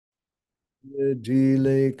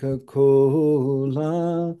Dileka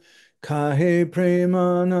kola kahe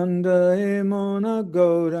premananda emona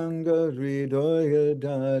gauranga hridoya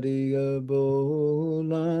dariya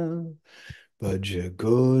bola bhaja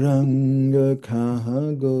gauranga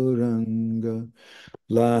kaha gauranga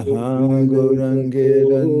laha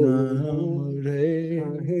gaurangera namare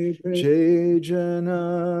jai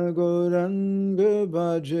jana gauranga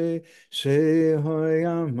bhaje se hoy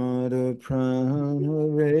amara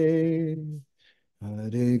pranare.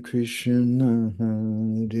 Hare Krishna,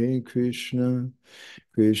 Hare Krishna,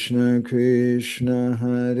 Krishna Krishna,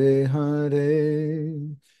 Hare Hare,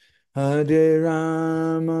 Hare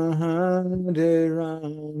Rama, Hare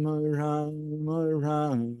Rama, Rama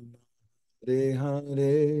Rama, Hare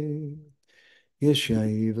Hare.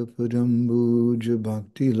 Yashaiva Padambuja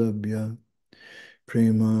Bhakti Labhya,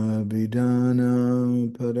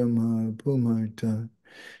 Prema-bhakti-candrika Padama Pumarta,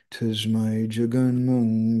 Tasmai Jagan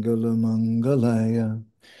Mangala Mangalaya.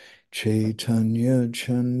 Chaitanya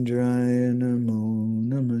Chandraya Namo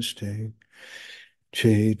Namaste.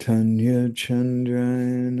 Chaitanya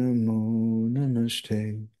Chandraya Namo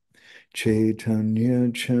Namaste.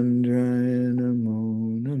 Chaitanya Chandraya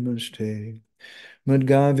Namo Namaste.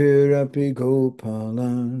 Madgavirapi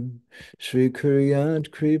Gopalan Sri Kuryat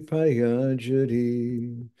Kripaya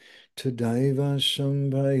Jari Tadaiva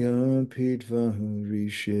Sambhaya Pitva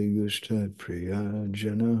Rishe Gustat Priya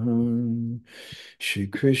Janahan Shri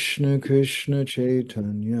Krishna Krishna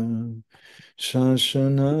Chaitanya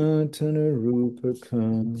Sasanatana Rupaka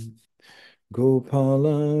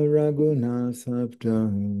Gopala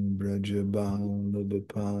Raghunathabdam Brajabala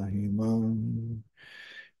Bapahimam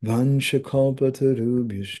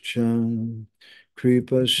Vanchakalpatarubhyascha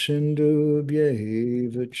Kripa Sindhubhya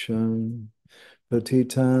cha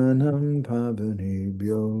Patitanam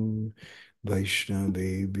Pavanebhyo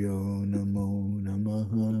Vaishnavebhyo Namo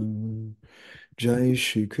Namaha. Jai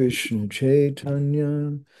Shri Krishna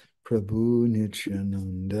Chaitanya Prabhu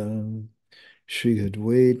Nityananda Shri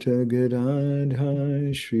Advaita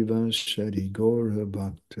Gadadhar Shri Vasari Gaura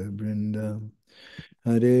Bhakta Brinda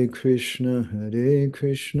Hare Krishna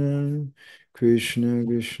Krishna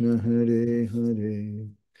Krishna Hare Hare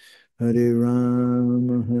Hare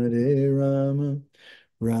Rama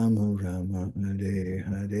Rama Rama Hare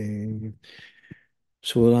Hare.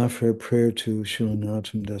 So we'll offer a prayer to Srila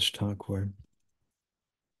Narottam Das Thakur.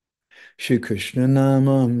 Shri Krishna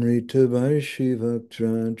Nama Amrita Varshi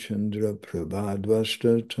Vaktra Chandra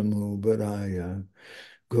Prabhadvasta Tamo Baraya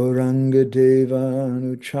Gauranga Deva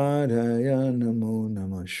Anucharaya Namo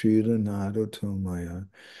Namah Srila Narottamaya.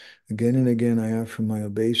 Again and again I offer my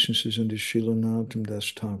obeisances unto Srila Narottam Das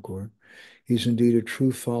Thakur. He's indeed a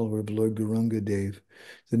true follower of Lord Gauranga Dev,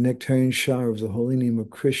 the nectarian shower of the holy name of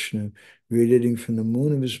Krishna, radiating from the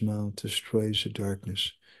moon of his mouth, destroys the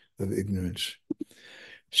darkness of ignorance.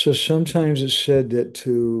 So sometimes it's said that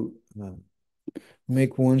to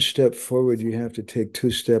make one step forward, you have to take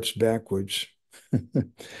two steps backwards.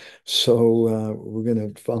 So we're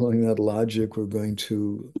going to, following that logic, we're going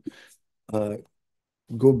to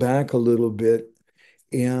go back a little bit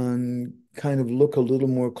and kind of look a little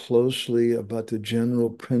more closely about the general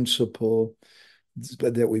principle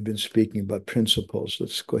that we've been speaking about, principles.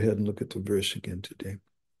 Let's go ahead and look at the verse again today.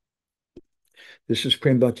 This is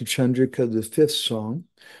Prema-bhakti-candrika, the fifth song,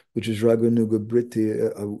 which is Raganuga Britti,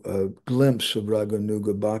 a glimpse of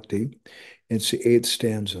Raganuga Bhakti. It's the eighth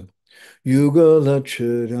stanza. Yuga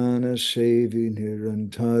lacharana sevi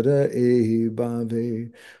nirantara ehi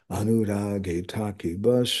bhave anurage taki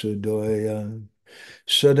basadoya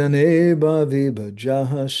sadane bhavi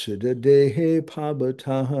bhajaha siddha-deha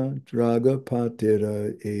pabataha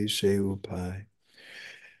dragapatira ese upai.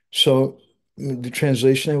 So the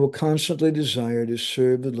translation, I will constantly desire to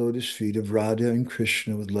serve the lotus feet of Radha and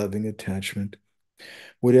Krishna with loving attachment.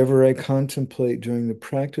 Whatever I contemplate during the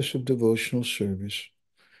practice of devotional service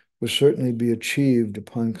will certainly be achieved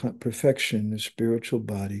upon perfection in the spiritual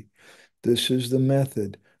body. This is the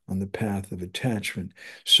method on the path of attachment.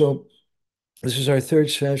 So this is our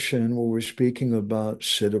third session where we're speaking about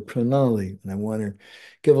Siddha-pranali, and I want to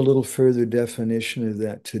give a little further definition of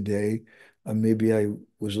that today. Maybe I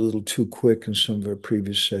was a little too quick in some of our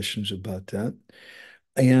previous sessions about that.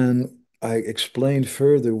 And I explained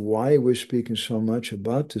further why we're speaking so much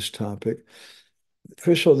about this topic.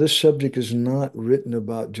 First of all, this subject is not written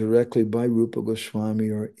about directly by Rupa Goswami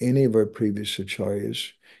or any of our previous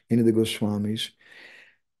acharyas, any of the Goswamis.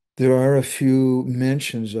 There are a few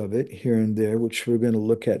mentions of it here and there, which we're going to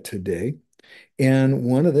look at today. And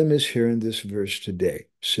one of them is here in this verse today.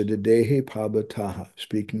 siddha-deha pabataha,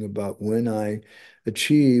 speaking about when I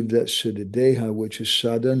achieve that siddha-deha, which is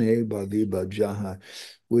sadhane bhagi-bhajaha,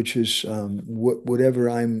 which is whatever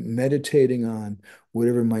I'm meditating on,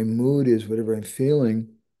 whatever my mood is, whatever I'm feeling,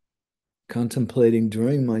 contemplating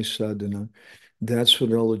during my sadhana, that's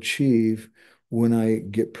what I'll achieve when I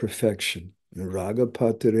get perfection. Raga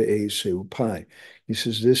patara ese upai. He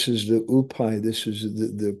says, this is the upai, this is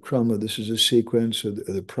the krama, this is the sequence or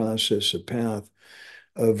the process, the path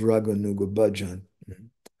of Raganuga Bhajan.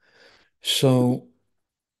 So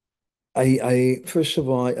I first of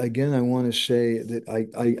all, again, I want to say that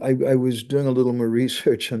I was doing a little more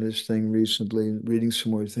research on this thing recently, reading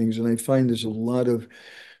some more things, and I find there's a lot of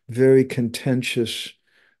very contentious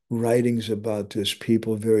writings about this,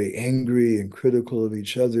 people very angry and critical of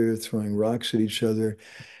each other, throwing rocks at each other.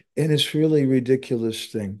 And it's really a ridiculous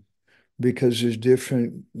thing because there's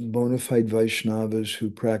different bona fide Vaishnavas who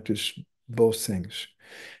practice both things.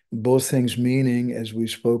 Both things meaning, as we've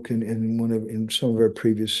spoken in some of our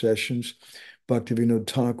previous sessions, Bhaktivinoda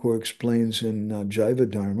Thakur explains in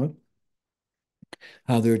Jaiva Dharma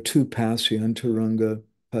how there are two paths, the Antaranga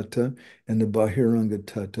Tata and the Bahiranga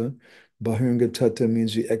Tata. Bahiranga Tata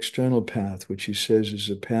means the external path, which he says is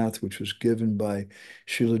the path which was given by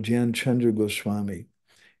Srila Dhyan Chandra Goswami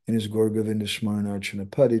in his Gaur Govinda Smaranarchana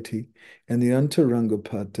Paditi, and the Antaranga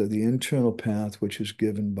Pata, the internal path, which is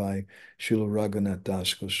given by Srila Raghunath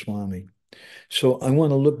Das Goswami. So I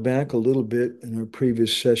want to look back a little bit in our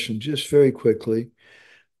previous session, just very quickly,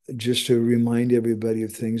 just to remind everybody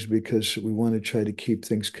of things because we want to try to keep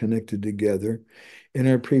things connected together. In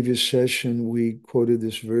our previous session, we quoted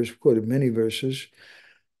this verse, quoted many verses.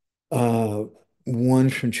 One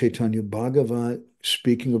from Chaitanya Bhagavat,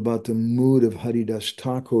 speaking about the mood of Haridas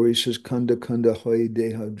Thakur. He says, Kanda Kanda Hoy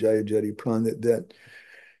Deha Jaya Jari Pran, that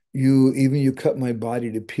you cut my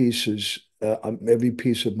body to pieces, every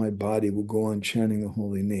piece of my body will go on chanting the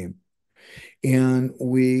holy name. And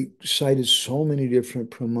we cited so many different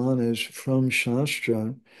pramanas from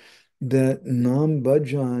Shastra that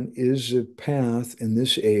Nam-bhajan is a path in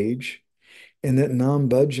this age, and that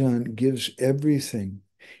Nam-bhajan gives everything.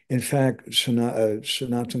 In fact,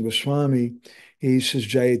 Sanatana Goswami, he says,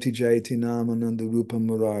 Jayati Jayati Namananda Rupa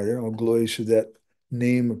Murari, all glory to that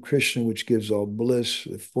name of Krishna, which gives all bliss,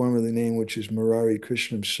 the form of the name, which is Murari,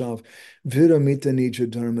 Krishna himself. Viramita Nija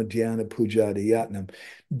Dharma Dhyana Pujati Yatnam.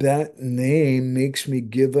 That name makes me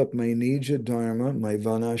give up my Nija Dharma, my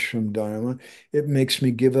Vanashram Dharma. It makes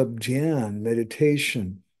me give up dhyan,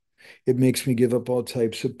 meditation. It makes me give up all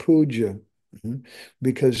types of puja.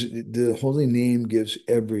 Because the holy name gives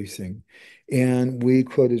everything. And we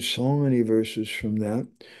quoted so many verses from that.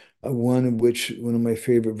 One of my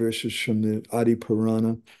favorite verses from the Adi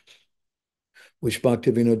Purana, which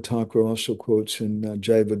Bhaktivinoda Thakur also quotes in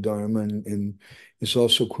Jaiva Dharma and is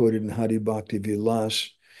also quoted in Hari Bhakti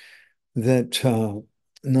Vilas, that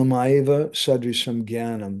Namaiva Sadrisam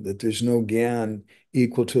Gyanam, that there's no Gyan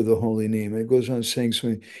equal to the holy name. And it goes on saying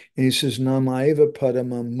something, and he says, Namaiva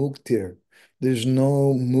Padama Muktir. There's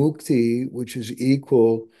no mukti which is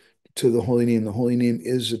equal to the holy name. The holy name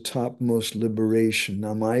is the topmost liberation.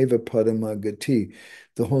 Namaiva Padama Gati.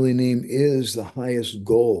 The holy name is the highest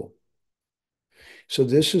goal. So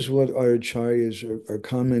this is what our acharyas are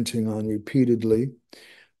commenting on repeatedly.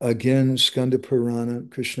 Again, Skanda Purana,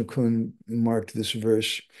 Krishna Kun marked this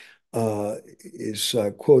verse, is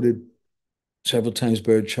quoted several times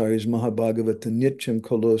by acharyas, Mahabhagavata Nityam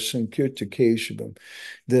Kalo Sankirta Keshavam,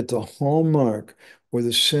 that the hallmark or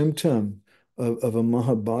the symptom of a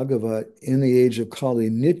Mahabhagavat in the age of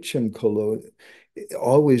Kali, Nityam Kalo,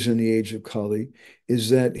 always in the age of Kali,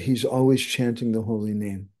 is that he's always chanting the holy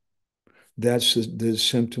name. That's the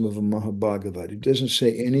symptom of a Mahabhagavat. It doesn't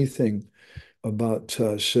say anything about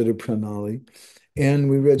Siddha-pranali. And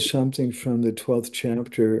we read something from the 12th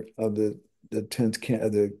chapter of the 10th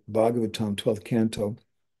the Bhagavatam, 12th canto,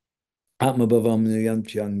 Atmabhavam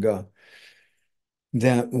Niyantyanga,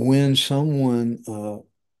 that when someone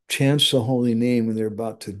chants the holy name when they're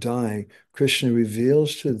about to die, Krishna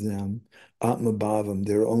reveals to them Atmabhavam,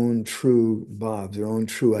 their own true bhav, their own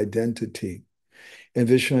true identity. And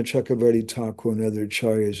Vishwanath Chakravarti Thakur and other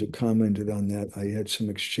acharyas have commented on that. I had some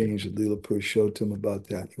exchange with Leela Purushottam about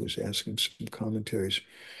that. He was asking some commentaries.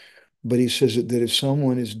 But he says that if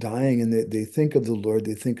someone is dying and they think of the Lord,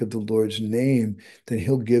 they think of the Lord's name, then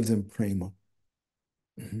he'll give them prema.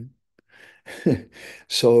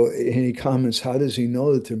 So, and he comments, how does he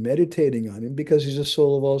know that they're meditating on him? Because he's a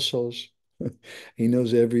soul of all souls. He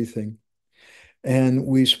knows everything. And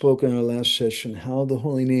we spoke in our last session how the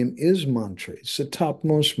holy name is mantra. It's the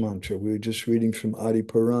topmost mantra. We were just reading from Adi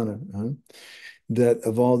Purana. that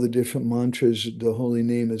of all the different mantras, the holy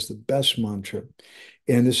name is the best mantra.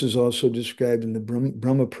 And this is also described in the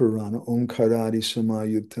Brahma Purana, Omkaradi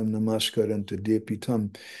Samayuktam Namaskaranta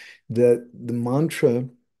Depitam, that the mantra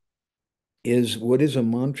is, what is a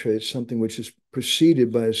mantra? It's something which is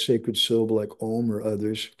preceded by a sacred syllable like Om or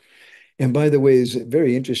others. And by the way, it's a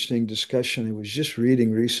very interesting discussion. I was just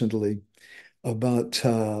reading recently about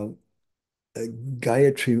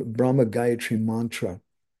Gayatri, Brahma Gayatri mantra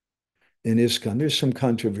in ISKCON. There's some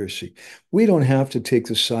controversy. We don't have to take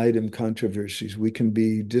the side in controversies. We can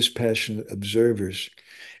be dispassionate observers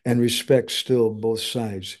and respect still both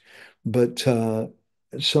sides. But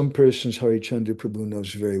some persons, Hari Chandra Prabhu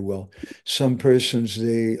knows very well, some persons,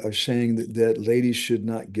 they are saying that ladies should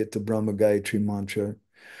not get the Brahma Gayatri mantra,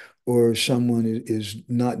 or someone is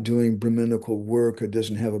not doing Brahminical work or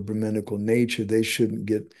doesn't have a Brahminical nature, they shouldn't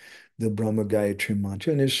get the Brahma Gayatri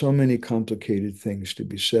mantra. And there's so many complicated things to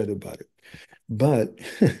be said about it. But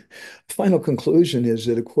final conclusion is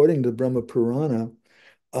that according to Brahma Purana,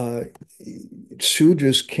 uh,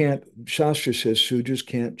 Sudras can't, Shastra says Sudras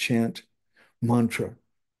can't chant mantra.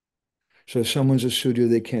 So if someone's a Sudra,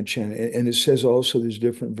 they can't chant. And it says also there's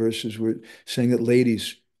different verses where saying that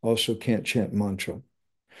ladies also can't chant mantra.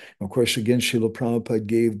 Of course, again, Srila Prabhupada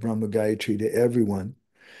gave Brahma Gayatri to everyone.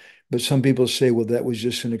 But some people say, well, that was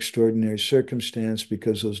just an extraordinary circumstance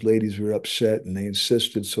because those ladies were upset and they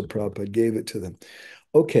insisted, so Prabhupada gave it to them.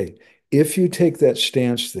 Okay, if you take that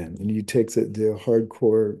stance then, and you take the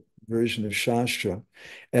hardcore version of Shastra,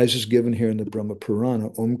 as is given here in the Brahma Purana,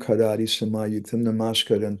 Om Karadi Samayuktam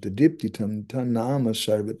Namaskaranta Diptitam Tanama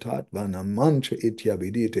Sarvatatvanam Mantra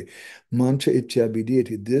Ityabhidiyate. Mantra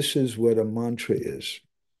Ityabhidiyate. This is what a mantra is.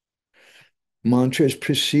 Mantra is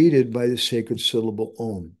preceded by the sacred syllable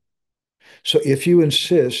Om. So if you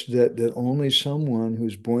insist that only someone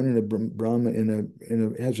who's born in a Brahma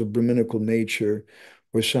has a Brahminical nature,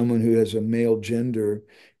 or someone who has a male gender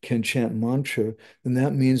can chant mantra, then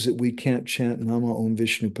that means that we can't chant Nama Om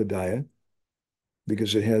Vishnu Padaya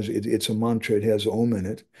because it's a mantra, it has Om in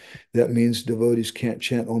it. That means devotees can't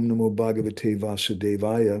chant Om Namo Bhagavate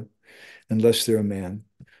Vasudevaya unless they're a man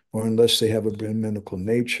or unless they have a Brahminical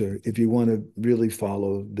nature, if you want to really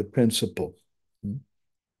follow the principle.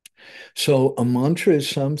 So a mantra is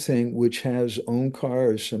something which has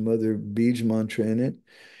Omkar or some other Bij mantra in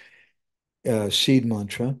it, seed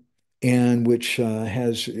mantra, and which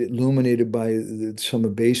has illuminated by some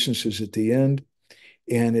obeisances at the end,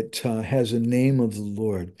 and it has a name of the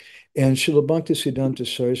Lord. And Srila Bhaktisiddhanta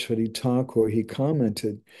Saraswati Thakur, he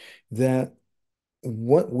commented that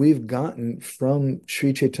what we've gotten from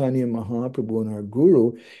Sri Chaitanya Mahaprabhu and our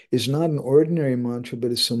Guru is not an ordinary mantra,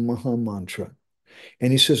 but it's a Maha mantra.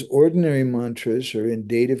 And he says ordinary mantras are in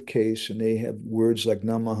dative case, and they have words like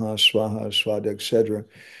Namaha, Swaha, Swada, etc.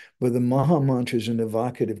 But the Maha mantra is an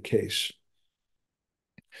evocative case.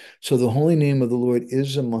 So the holy name of the Lord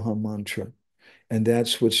is a Maha mantra. And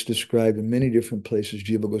that's what's described in many different places.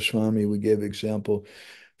 Jiva Goswami, we gave example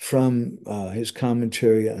from his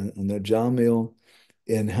commentary on the Jamil,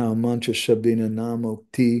 and how mantra Shabdina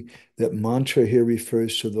Namokti, that mantra here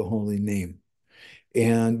refers to the holy name.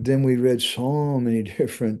 And then we read so many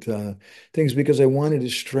different things because I wanted to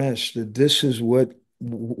stress that this is what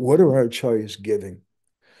are our acharyas giving?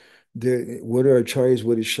 What are acharyas,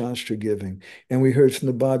 what is Shastra giving? And we heard from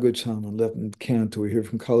the Bhagavatam, 11th canto, we heard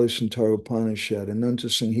from Kala Santara Upanishad, Ananta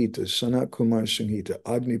Sanghita, Sanat Kumar Sanghita,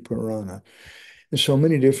 Agni Purana, and so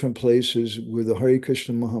many different places where the Hare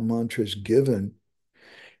Krishna Maha Mantra is given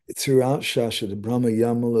throughout Shastra, the Brahma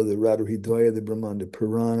Yamala, the Radha-hridaya, the Brahmanda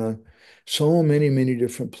Purana, so many, many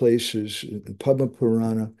different places. In Padma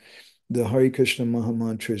Purana, the Hare Krishna Maha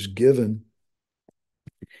Mantra is given.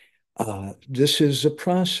 This is a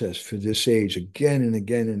process for this age, again and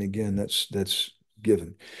again and again, that's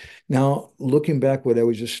given. Now, looking back what I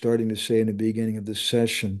was just starting to say in the beginning of this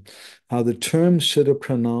session, how the term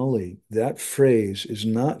Siddha-pranali, that phrase, is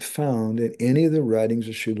not found in any of the writings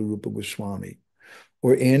of Srila Rupa Goswami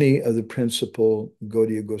or any of the principal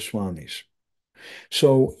Gaudiya Goswamis.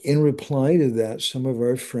 So in reply to that, some of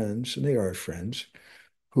our friends, and they are friends,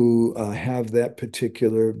 who have that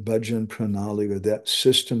particular bhajan pranali or that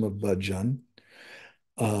system of bhajan,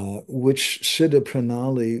 which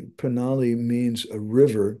pranali means a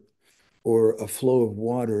river or a flow of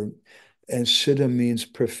water, and siddha means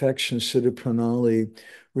perfection. Siddha-pranali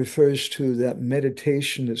refers to that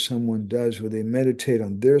meditation that someone does where they meditate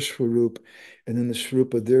on their swarup and then the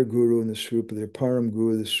swarup of their guru and the swarup of their param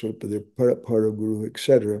guru, the swarup of their para guru,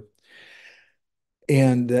 etc.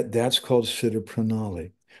 And that's called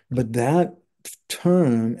Siddha-pranali. But that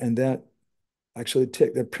term and that Actually,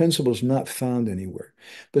 the principle is not found anywhere.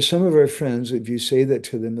 But some of our friends, if you say that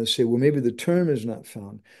to them, they'll say, well, maybe the term is not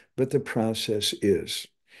found, but the process is.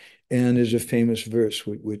 And there's a famous verse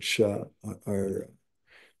which our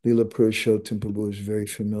Lila Purushottam Prabhu is very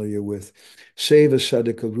familiar with. Seva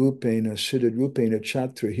sadhaka rupena siddha rupena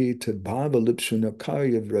chatrahi tadbhava lipsuna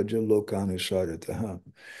karya vraja lokanusarataha.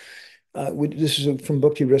 This is from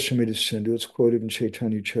Bhakti Rasamrita Sindhu. It's quoted in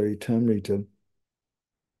Chaitanya Charitamrita,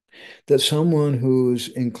 that someone who's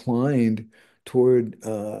inclined toward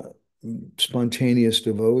spontaneous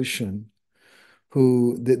devotion,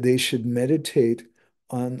 that they should meditate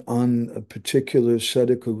on a particular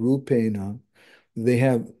sadhaka rupena.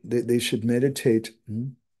 They should meditate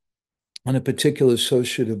on a particular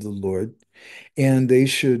associate of the Lord, and they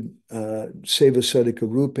should seva sadhaka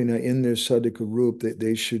rupena in their sadhaka rup, that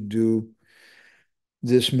they should do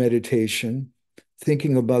this meditation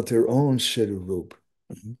thinking about their own siddha rup.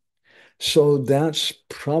 So that's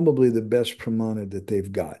probably the best pramana that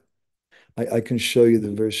they've got. I can show you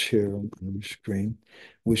the verse here on the screen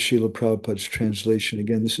with Srila Prabhupada's translation.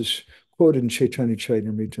 Again, this is quoted in Chaitanya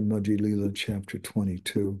Charitamrita Madhya Lila, chapter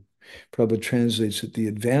 22. Prabhupada translates that the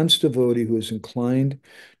advanced devotee who is inclined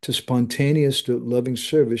to spontaneous loving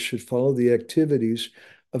service should follow the activities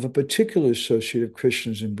of a particular associate of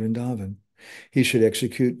Krishna's in Vrindavan. He should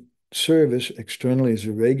execute service externally as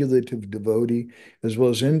a regulative devotee, as well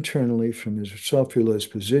as internally from his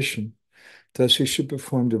self-realized position. Thus, he should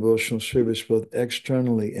perform devotional service both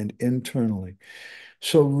externally and internally.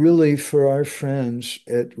 So really, for our friends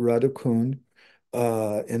at Radhakund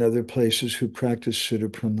and other places who practice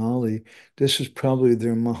Siddha-pranali, this is probably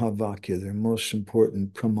their Mahavakya, their most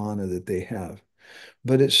important pramana that they have.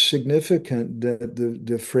 But it's significant that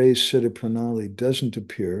the phrase Siddha-pranali doesn't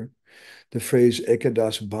appear. The phrase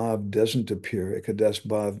Ekadas Bhav doesn't appear. Ekadas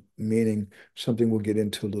Bhav meaning something we'll get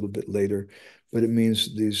into a little bit later, but it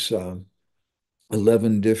means these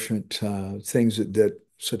 11 different things that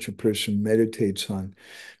such a person meditates on.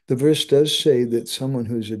 The verse does say that someone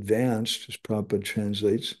who's advanced, as Prabhupada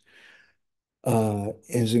translates,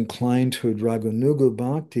 is inclined toward Raganuga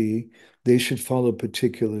Bhakti, they should follow a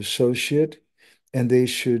particular associate, and they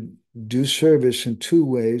should do service in two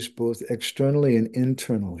ways, both externally and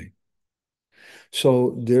internally.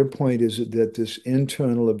 So their point is that this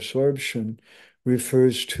internal absorption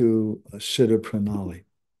refers to Siddha-pranali.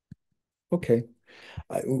 Okay.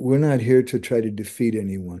 We're not here to try to defeat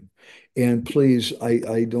anyone. And please,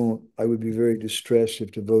 I would be very distressed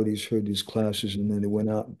if devotees heard these classes and then they went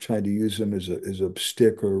out and tried to use them as a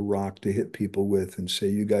stick or a rock to hit people with and say,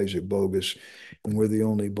 you guys are bogus and we're the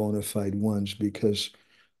only bona fide ones, because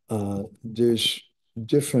there's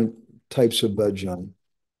different types of bhajan.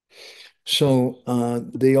 So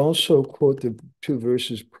they also quote the two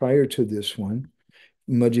verses prior to this one,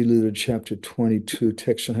 Madhya Lila chapter 22,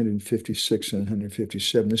 text 156 and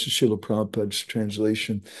 157. This is Srila Prabhupada's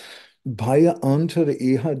translation. Bhaya antara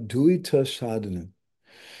iha duita sadhana.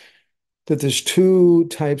 That there's two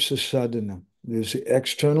types of sadhana. There's the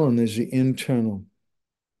external and there's the internal.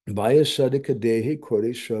 Bhaya sadhaka dehi kore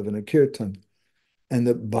shravana kirtan. And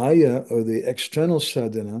the bhaya, or the external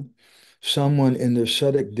sadhana, someone in their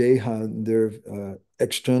sadhak deha, their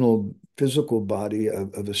external physical body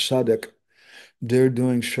of a sadhak, they're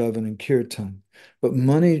doing Shravan and Kirtan. But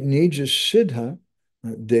Mani Nija Siddha,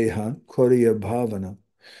 Deha, Koriya Bhavana,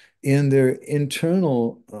 in their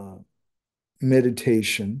internal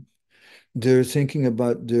meditation, they're thinking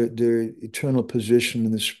about their eternal position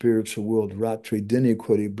in the spiritual world, Ratri Dini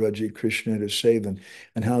Kori Braji Krishna Sevan,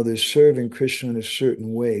 and how they're serving Krishna in a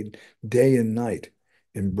certain way, day and night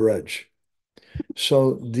in Braj.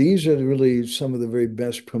 So these are really some of the very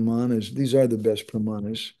best pramanas. These are the best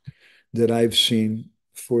pramanas that I've seen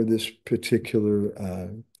for this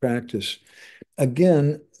particular practice.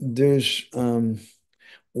 Again, there's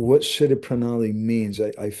what Siddha-pranali means.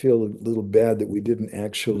 I feel a little bad that we didn't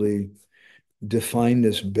actually define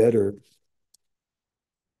this better.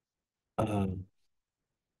 I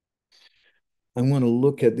want to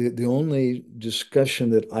look at the only discussion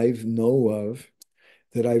that I know of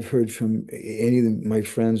that I've heard from any of my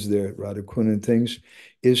friends there at Radhakund and things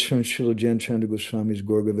is from Srila Chandra Goswami's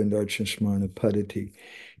Gorga Vindarchana Smarana Padati.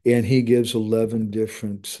 And he gives 11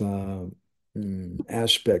 different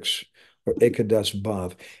aspects, or Ekadas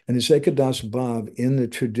Bhav. And this Ekadas Bhav, in the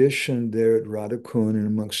tradition there at Radhakund and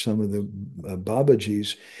amongst some of the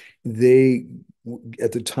Babajis, they,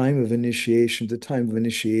 at the time of initiation, into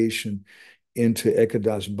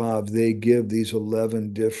Ekadas Bhav, they give these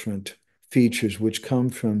 11 different features which come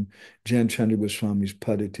from Jan Chandra Goswami's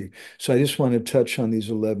Padati. So I just want to touch on these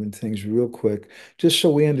 11 things real quick, just so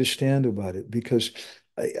we understand about it, because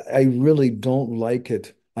I really don't like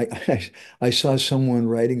it. I saw someone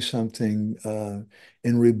writing something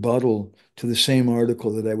in rebuttal to the same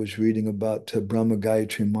article that I was reading about Brahma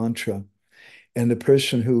Gayatri Mantra. And the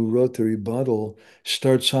person who wrote the rebuttal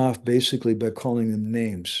starts off basically by calling them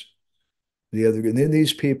names. And then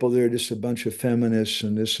these people, they're just a bunch of feminists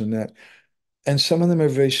and this and that. And some of them are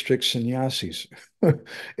very strict sannyasis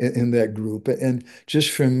in that group. And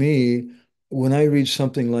just for me, when I read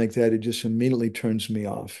something like that, it just immediately turns me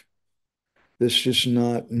off. That's just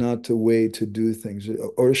not the way to do things.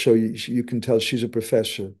 Or so you can tell she's a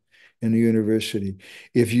professor in a university.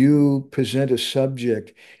 If you present a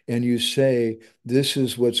subject and you say, this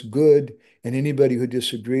is what's good, and anybody who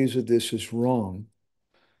disagrees with this is wrong,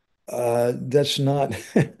 that's not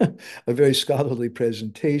a very scholarly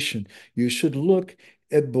presentation. You should look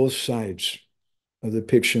at both sides of the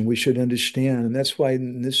picture, and we should understand. And that's why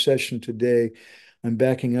in this session today, I'm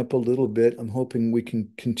backing up a little bit. I'm hoping we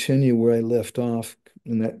can continue where I left off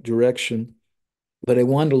in that direction. But I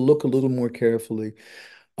wanted to look a little more carefully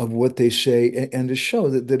of what they say and to show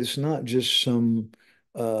that it's not just some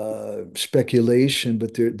speculation,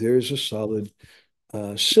 but there's a solid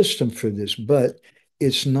system for this, but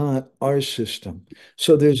it's not our system.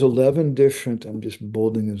 So there's 11 different, I'm just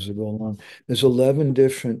bolding as I go along. There's 11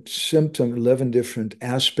 different 11 different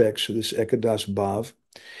aspects of this Ekadas Bhav,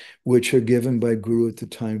 which are given by Guru at the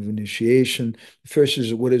time of initiation. The first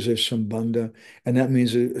is what is a sambandha, and that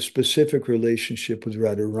means a specific relationship with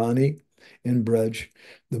Radharani in Braj.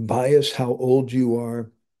 The bias, how old you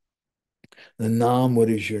are, the Nam, what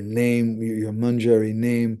is your name, your Manjari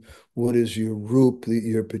name, what is your roop,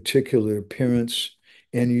 your particular appearance,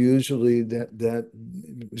 and usually that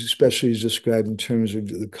especially is described in terms of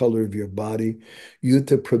the color of your body.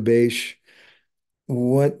 Yuta Prabesh,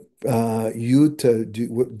 what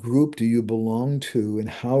what group do you belong to, and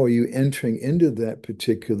how are you entering into that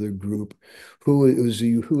particular group? Who is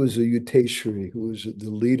the Yuteshwari, who is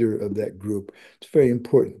the leader of that group? It's very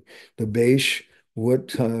important. The Besh, what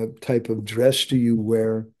type of dress do you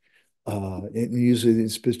wear? And usually in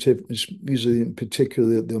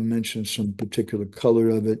particular, they'll mention some particular color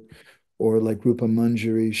of it. Or like Rupa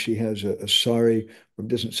Manjari, she has a sari, or it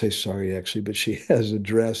doesn't say sari actually, but she has a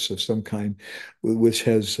dress of some kind which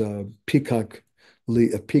has peacock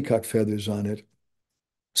feathers on it.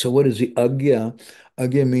 So what is the agya?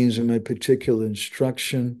 Agya means in my particular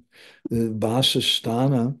instruction. The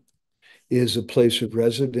vasasthana is a place of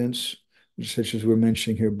residence, such as we're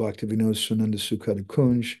mentioning here, Bhaktivinoda Sunanda Sukhada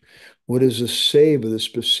Kunj. What is a seva, the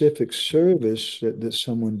specific service that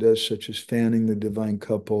someone does, such as fanning the divine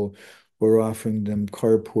couple or offering them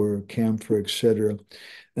karpur, camphor, etc.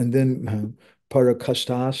 And then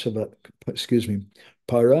parakastasava, excuse me,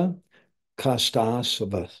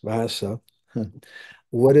 parakastasava, vasa.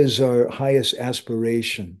 What is our highest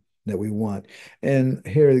aspiration that we want? And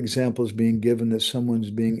here are examples being given that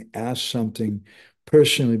someone's being asked something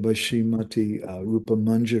personally by Srimati Rupa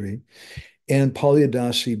Manjari. And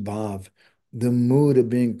Palyadasi Bhav, the mood of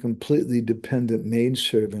being completely dependent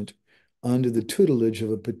maidservant under the tutelage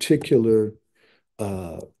of a particular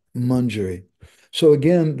Manjari. So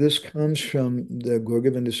again, this comes from the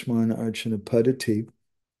Gorgovinda Smarana Archana Padati,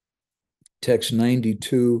 text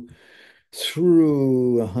 92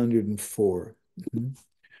 through 104.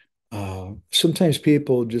 Sometimes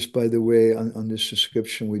people, just by the way, on this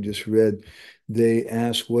description we just read, they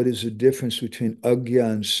ask, what is the difference between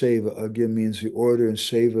agya and seva? Agya means the order, and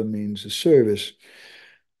seva means the service.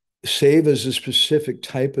 Seva is a specific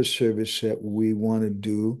type of service that we want to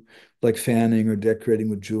do, like fanning or decorating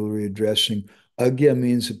with jewelry or dressing. Agya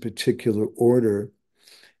means a particular order.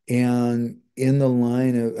 And in the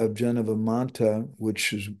line of Janavamata,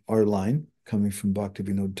 which is our line, coming from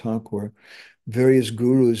Bhaktivinoda Thakur, various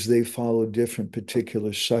gurus, they follow different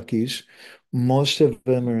particular Sakis. Most of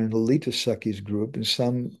them are in the Lita Sakis group, and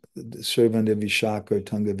some serve under Vishaka,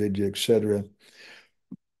 Tanga Vidya, etc.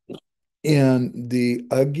 And the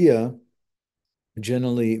Agya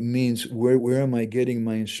generally means where am I getting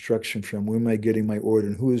my instruction from? Where am I getting my order?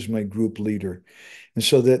 And who is my group leader? And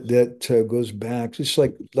so that goes back. It's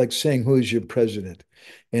like saying who is your president.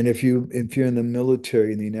 And if you're in the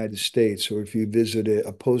military in the United States, or if you visit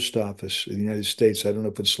a post office in the United States, I don't know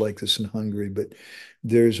if it's like this in Hungary, but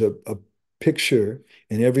there's a picture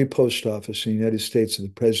in every post office in the United States of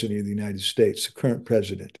the president of the United States, the current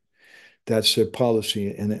president. That's their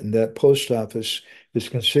policy. And that post office is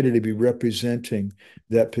considered to be representing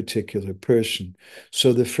that particular person.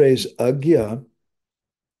 So the phrase agya,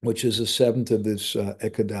 which is the seventh of this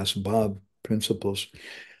Ekadas Bhav principles,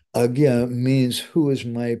 Agya means who is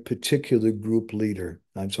my particular group leader.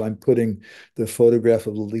 And so I'm putting the photograph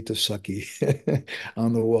of Lalita Saki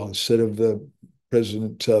on the wall instead of the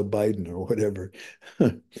President Biden or whatever.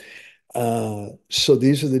 So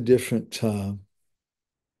these are the different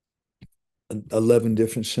 11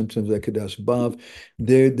 different symptoms of Ekadash Bhav.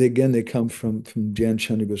 Again, they come from Jan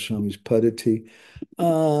Chandra Goswami's Padati.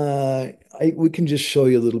 We can just show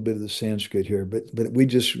you a little bit of the Sanskrit here, but we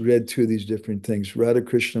just read through these different things. Radha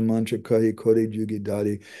Krishna Mantra Kahi Kore Jugi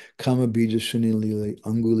Dari Kama Bija Sunilili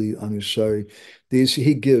Anguli Anusari. These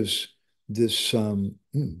he gives this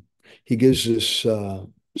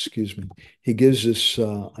excuse me, he gives this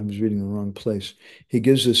I was reading the wrong place. He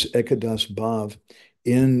gives this Ekadas Bhav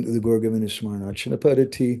in the Gorgavinda Smarna Archana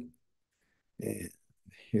Padati. And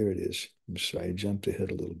here it is. I'm sorry, I jumped ahead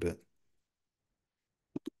a little bit.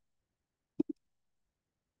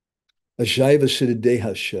 Ashaiva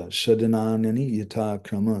siddha-dehasya sadananani yata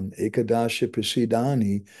kraman ekadasya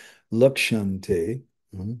prasidani lakshante.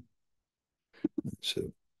 It's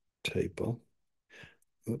a typo.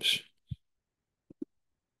 Oops.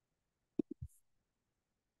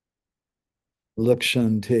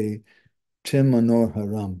 Lakshante Tim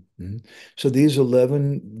Manoharam. So these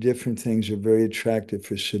 11 different things are very attractive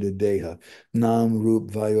for Siddha-deha. Nam, Rup,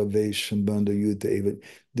 Vaya, Vesh, Sambandha, Yuta, Eva.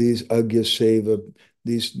 These Agya Seva,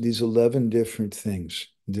 these 11 different things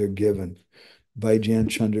they're given by Jan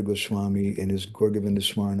Chandra Goswami in his Gorgavinda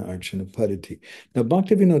Smarna Archana Padati. Now,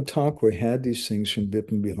 Bhaktivinoda Thakur had these things from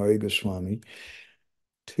Bipin Bihari Goswami.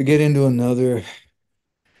 To get into another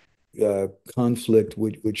conflict,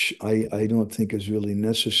 which I don't think is really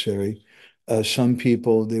necessary. Some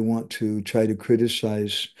people, they want to try to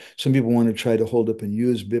criticize, some people want to try to hold up and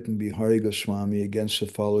use Bipin Bihari Goswami against the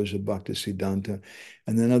followers of Bhaktisiddhanta,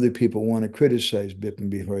 and then other people want to criticize Bipin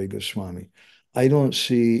Bihari Goswami. I don't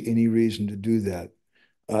see any reason to do that.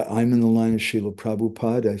 I'm in the line of Srila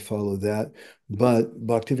Prabhupada, I follow that. But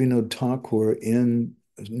Bhaktivinoda Thakur, in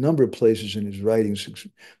a number of places in his writings,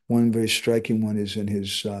 one very striking one is in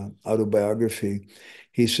his autobiography.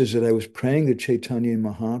 He says that I was praying to Chaitanya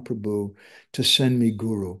Mahaprabhu to send me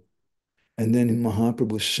Guru. And then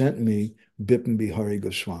Mahaprabhu sent me Bipin Bihari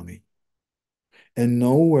Goswami. And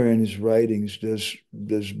nowhere in his writings does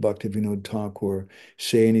Bhaktivinoda Thakur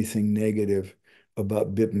say anything negative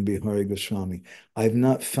about Bipin Bihari Goswami. I've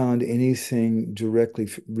not found anything directly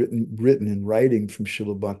written in writing from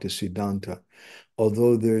Srila Bhaktisiddhanta,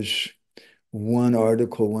 although there's one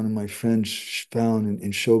article one of my friends found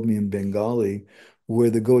and showed me in Bengali where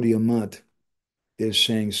the Gaudiya Math is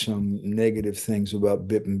saying some negative things about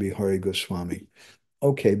Bipin Bihari Goswami.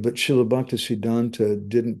 Okay, but Srila Bhaktisiddhanta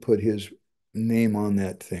didn't put his name on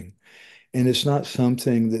that thing. And it's not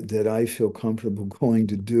something that I feel comfortable going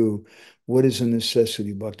to do. What is a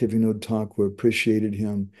necessity? Bhaktivinoda Thakur appreciated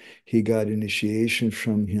him. He got initiation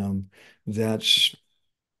from him.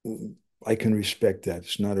 I can respect that.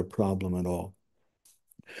 It's not a problem at all.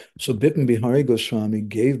 So Bipin Bihari Goswami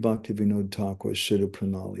gave Bhaktivinoda Thakur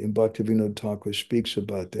Siddha-pranali, and Bhaktivinoda Thakur speaks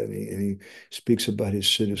about that, and he speaks about his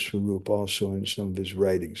Siddha Swarup also in some of his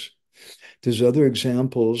writings. There's other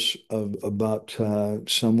examples about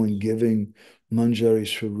someone giving Manjari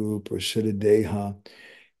Swarup or Siddha-deha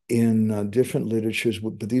in different literatures,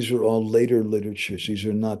 but these are all later literatures. These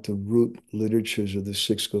are not the root literatures of the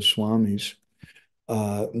six Goswamis.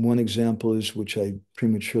 One example is, which I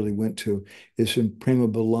prematurely went to, is in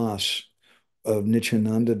Prema-bhakti-candrika of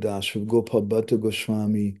Nityananda Das, who Gopal Bhatta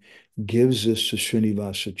Goswami gives this to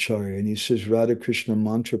Srinivasacharya. And he says, Radha Krishna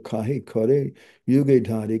mantra kahi kare yuge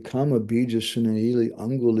dhari kama bija sunanili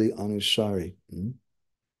anguli anusari.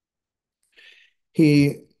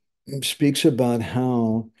 He speaks about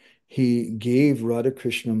how he gave Radha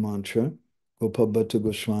Krishna mantra, Gopal Bhatta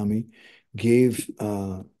Goswami gave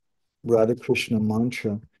Radha Krishna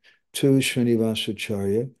mantra to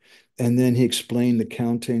Srinivasacharya, and then he explained the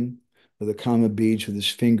counting of the Kama beads with his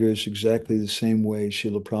fingers exactly the same way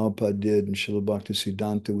Srila Prabhupada did and Srila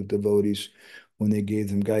Bhaktisiddhanta with devotees when they gave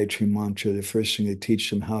them Gayatri mantra. The first thing they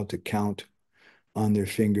teach them how to count on their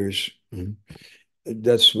fingers.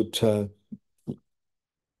 That's what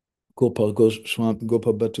Gopal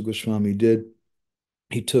Bhatta Goswami did.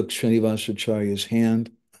 He took Srinivasacharya's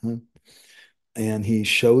hand and he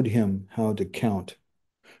showed him how to count.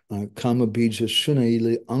 Kama bija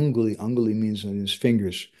sunaili anguli. Anguli means on his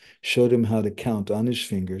fingers. Showed him how to count on his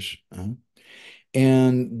fingers.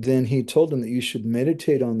 And then he told him that you should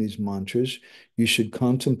meditate on these mantras. You should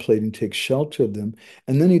contemplate and take shelter of them.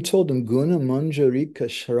 And then he told him, Guna manjarika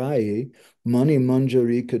shraye, mani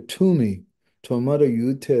manjarika tumi, tomara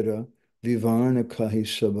yutera vivarna kahi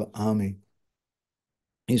saba ami.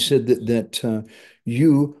 He said that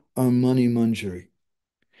you are Mani Manjari,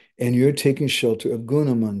 and you're taking shelter of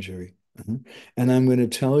Guna Manjari. And I'm going to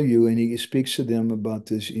tell you, and he speaks to them about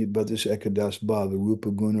this Ekadas Bhava,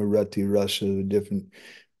 Rupa Guna Rati Rasa, the different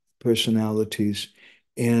personalities,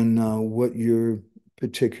 and what you're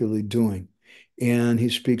particularly doing. And he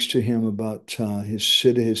speaks to him about his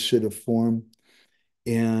siddha form,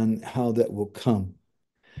 and how that will come.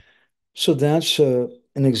 So that's an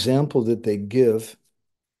example that they give.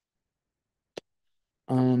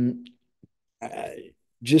 Um,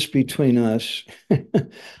 just between us,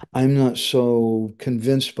 I'm not so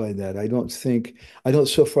convinced by that.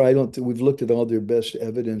 So far, we've looked at all their best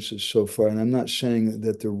evidences so far, and I'm not saying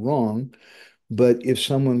that they're wrong, but if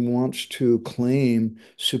someone wants to claim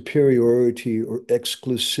superiority or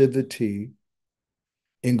exclusivity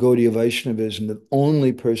in Gaudiya Vaishnavism, that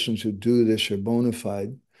only persons who do this are bona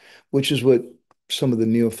fide, which is what some of the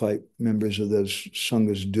neophyte members of those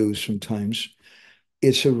sanghas do sometimes,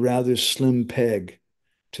 it's a rather slim peg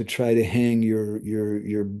to try to hang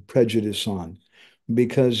your prejudice on,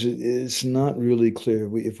 because it's not really clear.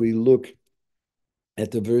 If we look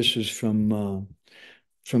at the verses from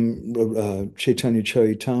Chaitanya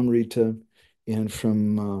Charitamrita and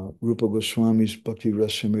from Rupa Goswami's Bhakti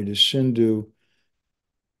Rasamrita Sindhu,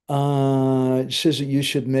 it says that you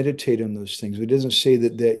should meditate on those things. It doesn't say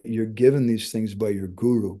that you're given these things by your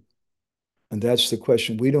guru. And that's the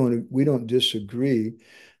question. We don't disagree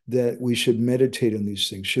that we should meditate on these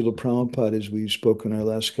things. Srila Prabhupada, as we spoke in our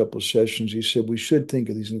last couple of sessions, he said we should think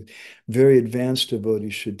of these things. Very advanced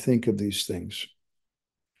devotees should think of these things.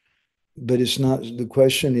 But it's not, the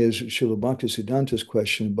question is, Srila Bhaktisiddhanta's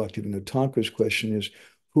question, Bhaktivinoda Thakur's question is,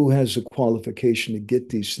 who has the qualification to get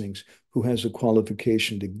these things? Who has the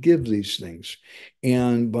qualification to give these things?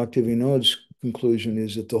 And Bhaktivinoda's conclusion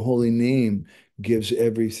is that the holy name gives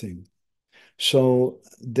everything. So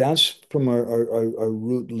that's from our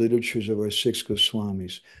root literatures of our six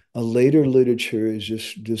Goswamis. A later literature is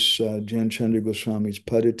this Jan Chandra Goswami's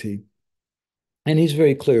Padati, and he's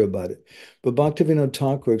very clear about it. But Bhaktivinoda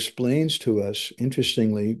Thakur explains to us,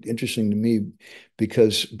 interesting to me,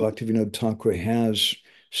 because Bhaktivinoda Thakur has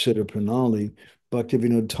Siddha-pranali,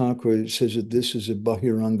 Bhaktivinoda Thakur says that this is a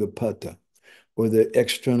Bahiranga Pata, or the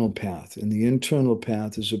external path, and the internal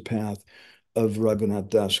path is a path of Raghunath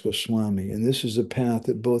Das Goswami. And this is the path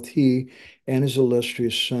that both he and his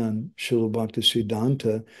illustrious son, Srila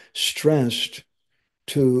Bhaktisiddhanta, stressed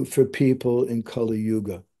for people in Kali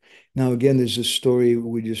Yuga. Now, again, there's a story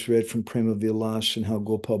we just read from Prema-Vilas and how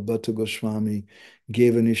Gopal Bhatta Goswami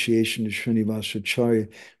gave initiation to Srinivasacharya.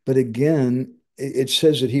 But again, it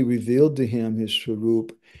says that he revealed to him his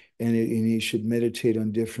swarup, and he should meditate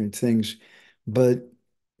on different things. But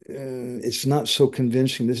it's not so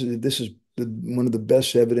convincing. This is one of the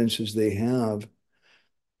best evidences they have.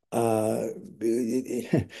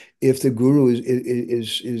 If the guru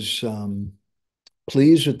is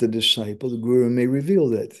pleased with the disciple, the guru may reveal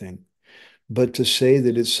that thing. But to say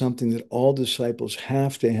that it's something that all disciples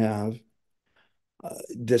have to have,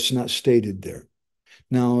 that's not stated there.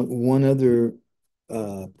 Now, one other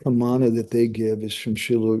pramana that they give is from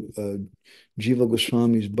Srila Jiva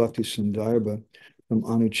Goswami's Bhakti Sandarbha from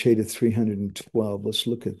Anucheta 312. Let's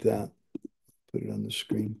look at that. Put it on the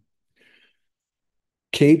screen.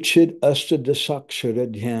 Kechid astadasakshara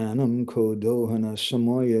dhyanam kodohana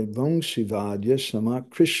samoya vamsivadya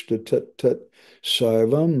samakrishta tat tat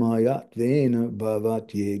sarvam mayatvena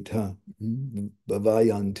bhavatyeta.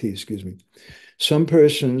 Bhavayanti, excuse me. Some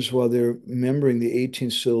persons, while they're remembering the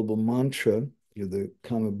 18th syllable mantra, the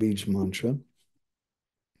Kama Beach mantra,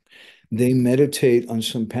 they meditate on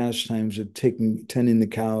some pastimes of tending the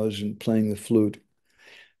cows and playing the flute,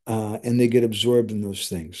 and they get absorbed in those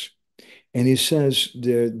things. And he says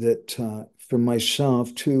there that for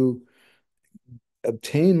myself, to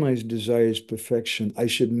obtain my desires perfection, I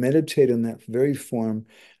should meditate on that very form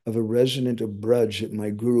of a resident of Braj that my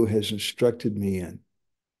guru has instructed me in.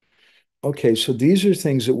 Okay, so these are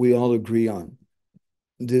things that we all agree on.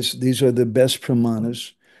 These are the best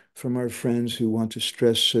pramanas from our friends who want to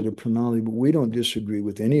stress Siddha-pranali, but we don't disagree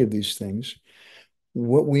with any of these things.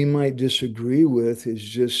 What we might disagree with is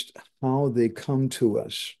just how they come to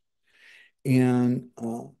us. And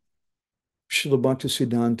Srila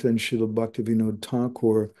Bhaktisiddhanta and Srila Bhaktivinoda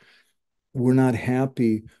Thakur were not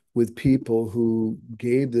happy with people who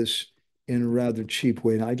gave this in a rather cheap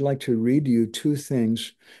way. And I'd like to read to you two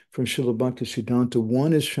things from Srila Bhaktisiddhanta.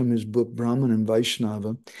 One is from his book Brahman and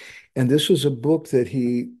Vaishnava. And this was a book that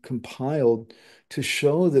he compiled to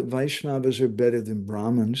show that Vaishnavas are better than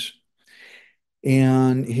Brahmins.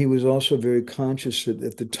 And he was also very conscious that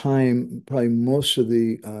at the time, probably most of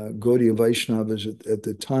the Gaudiya Vaishnavas at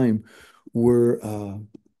the time were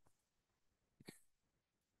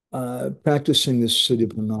practicing this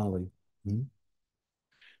Siddha-pranali. Mhm.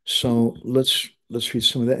 So let's read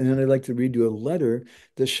some of that. And then I'd like to read you a letter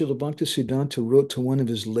that Srila Bhaktisiddhanta wrote to one of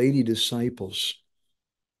his lady disciples.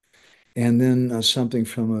 And then something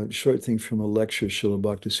from a short thing from a lecture, Srila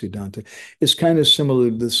Bhaktisiddhanta. It's kind of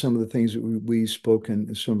similar to some of the things that we spoke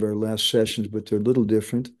in some of our last sessions, but they're a little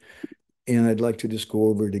different. And I'd like to just go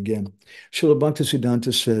over it again. Srila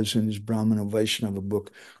Bhaktisiddhanta says in his Brahmana Vaishnava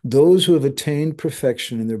book, those who have attained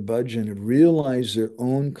perfection in their bhajan have realized their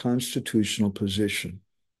own constitutional position.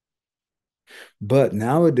 But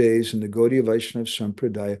nowadays, in the Gaudiya Vaishnava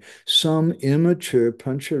Sampradaya, some immature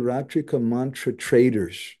Pancharatrika mantra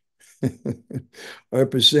traders are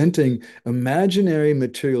presenting imaginary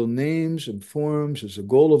material names and forms as a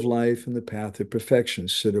goal of life and the path of perfection,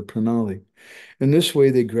 siddha-pranali. In this way,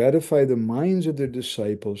 they gratify the minds of their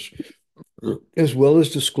disciples as well as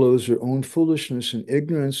disclose their own foolishness and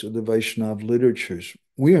ignorance of the Vaishnava literatures.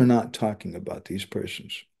 We are not talking about these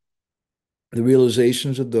persons. The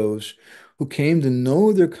realizations of those who came to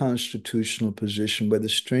know their constitutional position by the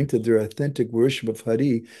strength of their authentic worship of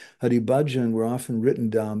Hari Bhajan, were often written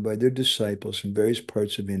down by their disciples in various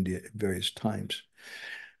parts of India at various times.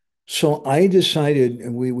 So I decided,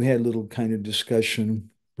 and we had a little kind of discussion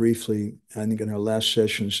briefly, I think in our last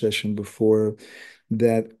session before,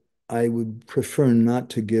 that I would prefer not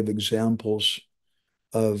to give examples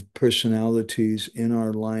of personalities in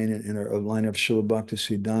our line, in our line of Srila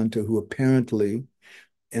Bhaktisiddhanta, who apparently,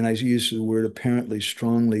 and I use the word apparently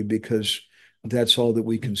strongly because that's all that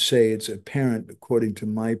we can say. It's apparent, according to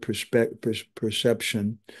my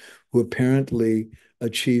perception, who apparently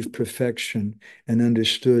achieved perfection and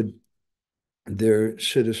understood their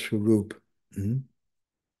Siddha Swarup. Mhm.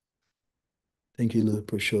 Thank you, Lila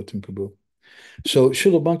Purushottam Prabhu. So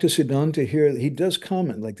Srila Bhaktisiddhanta here, he does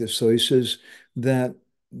comment like this. So he says that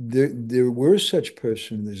there were such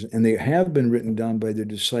persons, and they have been written down by their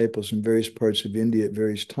disciples in various parts of India at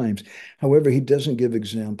various times. However, he doesn't give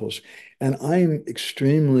examples. And I'm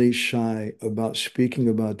extremely shy about speaking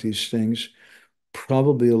about these things,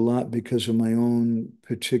 probably a lot because of my own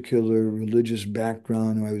particular religious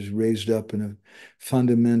background. I was raised up in a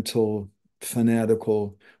fundamental,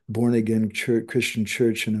 fanatical, born-again Christian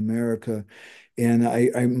church in America.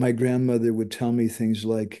 And my grandmother would tell me things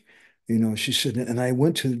like, she said, and I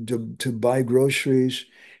went to buy groceries,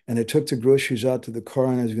 and I took the groceries out to the car,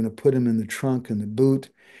 and I was going to put them in the trunk and the boot,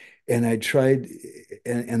 and I tried,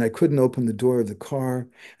 and I couldn't open the door of the car,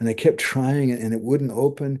 and I kept trying it, and it wouldn't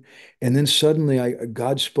open. And then suddenly,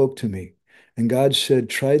 God spoke to me, and God said,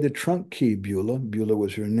 "Try the trunk key, Beulah." Beulah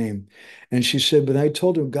was her name, and she said, "But I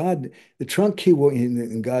told her, God, the trunk key won't."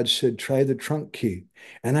 And God said, "Try the trunk key,"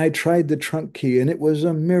 and I tried the trunk key, and it was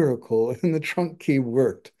a miracle, and the trunk key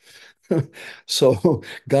worked. So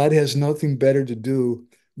God has nothing better to do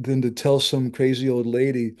than to tell some crazy old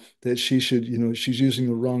lady that she should, she's using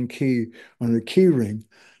the wrong key on her key ring.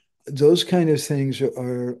 Those kind of things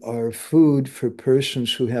are food for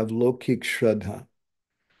persons who have lokik shraddha,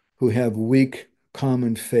 who have weak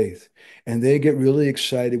common faith. And they get really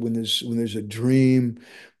excited when there's a dream,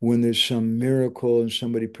 when there's some miracle and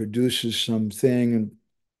somebody produces something and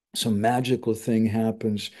some magical thing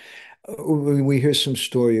happens. We hear some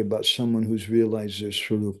story about someone who's realized their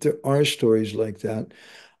swarup. There are stories like that.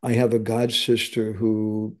 I have a god sister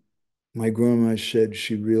who my grandma said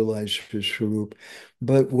she realized her swarup.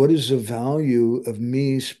 But what is the value of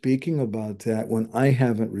me speaking about that when I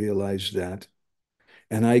haven't realized that?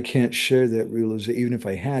 And I can't share that realization. Even if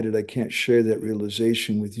I had it, I can't share that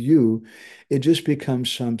realization with you. It just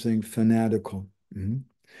becomes something fanatical. Mhm.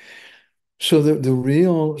 So the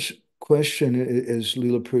real question, as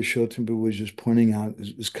Leela Purushottam was just pointing out,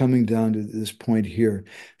 is coming down to this point here.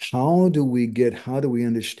 How do we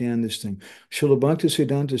understand this thing? Srila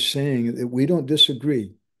Bhaktisiddhanta is saying that we don't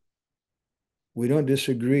disagree. We don't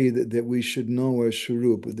disagree that we should know our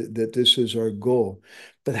Swarup, that this is our goal.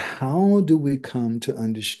 But how do we come to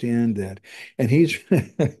understand that? And he's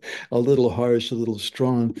a little harsh, a little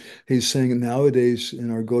strong. He's saying nowadays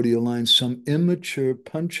in our Gaudiya line, some immature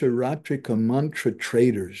Pancharatrika mantra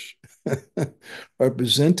traders are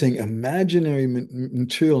presenting imaginary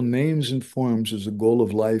material names and forms as a goal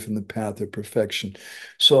of life and the path of perfection.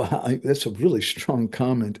 So that's a really strong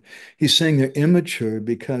comment. He's saying they're immature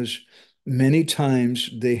because many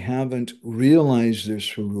times they haven't realized their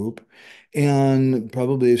swarup, and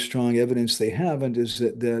probably a strong evidence they haven't is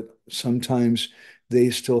that sometimes they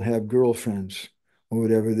still have girlfriends or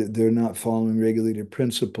whatever, that they're not following regulated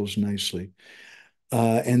principles nicely.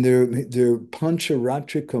 And they're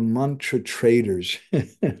pancharatrika mantra traders.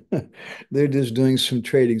 They're just doing some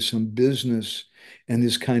trading, some business, and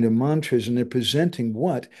these kind of mantras, and they're presenting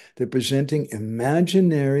what? They're presenting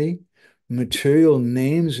imaginary material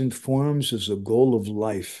names and forms as a goal of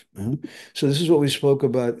life. So this is what we spoke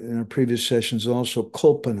about in our previous sessions also,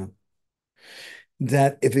 kalpana.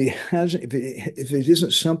 That if it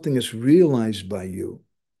isn't something that's realized by you,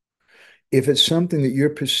 if it's something that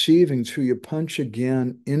you're perceiving through your pancha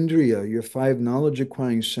gyan indriya, your five knowledge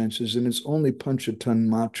acquiring senses, and it's only pancha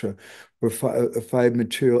tanmatra, or five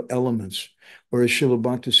material elements, or as Srila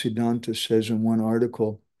Bhaktisiddhanta says in one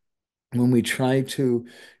article, when we try to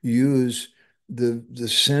use the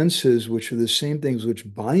senses, which are the same things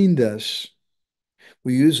which bind us,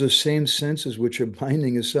 we use those same senses which are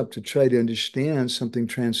binding us up to try to understand something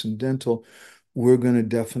transcendental, we're going to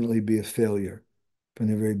definitely be a failure from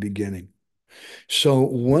the very beginning. So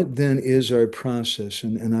what then is our process?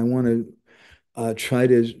 And I want to try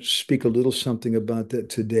to speak a little something about that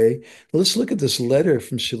today. Let's look at this letter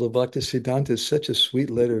from Srila Bhaktisiddhanta. It's such a sweet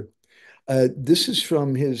letter. This is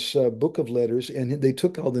from his book of letters, and they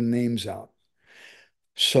took all the names out.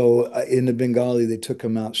 So in the Bengali, they took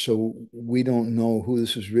them out. So we don't know who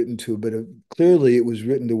this was written to, but clearly it was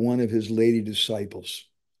written to one of his lady disciples.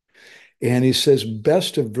 And he says,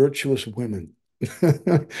 best of virtuous women.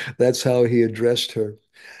 That's how he addressed her.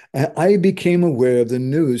 I became aware of the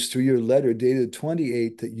news through your letter dated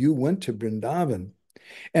 28th that you went to Vrindavan.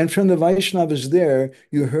 And from the Vaishnavas there,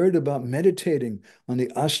 you heard about meditating on the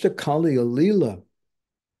Astakaliya Leela,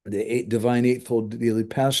 the divine eightfold daily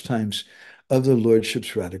pastimes of the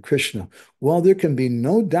Lordship's Radha Krishna. While there can be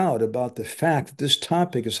no doubt about the fact that this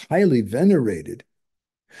topic is highly venerated,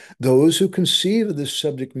 those who conceive of this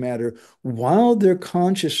subject matter while their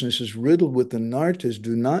consciousness is riddled with the nartas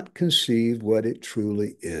do not conceive what it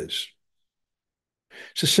truly is.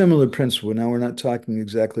 It's a similar principle. Now, we're not talking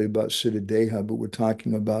exactly about siddha-deha, but we're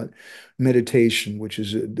talking about meditation, which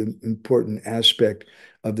is the important aspect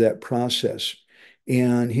of that process.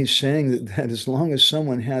 And he's saying that as long as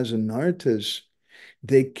someone has anartas,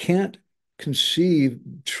 they can't conceive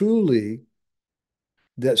truly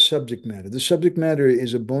that subject matter. The subject matter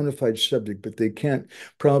is a bona fide subject, but they can't.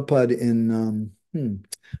 Prabhupada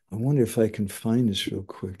I wonder if I can find this real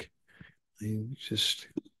quick. I just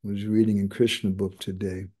was reading in Krishna book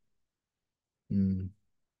today.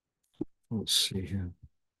 Let's see here.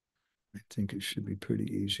 I think it should be pretty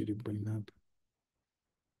easy to bring up.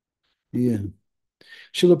 Yeah.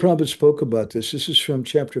 Srila Prabhupada spoke about this. This is from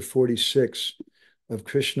chapter 46 of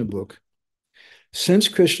Krishna book. Since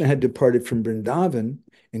Krishna had departed from Vrindavan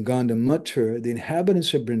and gone to Mathura, the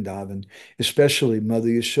inhabitants of Vrindavan, especially Mother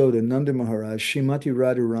Yashoda, Nanda Maharaj, Srimati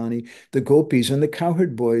Radharani, the gopis, and the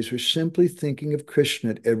cowherd boys were simply thinking of Krishna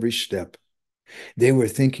at every step. They were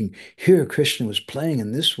thinking, here Krishna was playing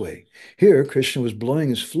in this way. Here Krishna was blowing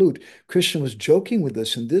his flute. Krishna was joking with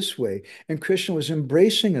us in this way. And Krishna was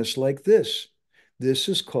embracing us like this. This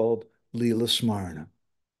is called Leela Smarana.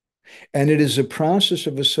 And it is a process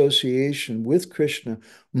of association with Krishna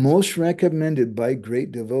most recommended by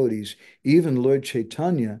great devotees. Even Lord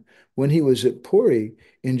Chaitanya, when he was at Puri,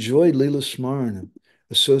 enjoyed Leela Smarana,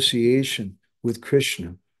 association with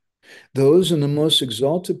Krishna. Those in the most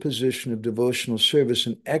exalted position of devotional service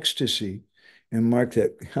and ecstasy, and mark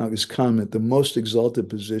that his comment, the most exalted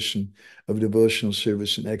position of devotional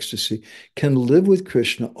service and ecstasy, can live with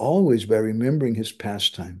Krishna always by remembering his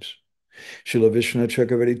pastimes. Srila Vishwanath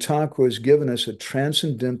Chakravarti Thakur has given us a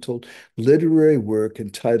transcendental literary work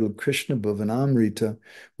entitled Krishna Bhavanamrita,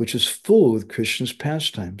 which is full with Krishna's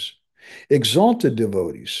pastimes. Exalted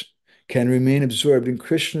devotees can remain absorbed in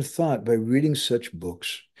Krishna thought by reading such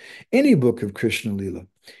books. Any book of Krishna Lila,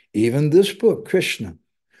 even this book, Krishna,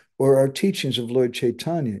 or our teachings of Lord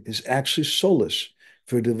Chaitanya, is actually solace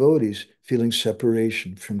for devotees feeling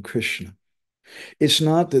separation from Krishna. It's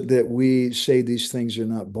not that we say these things are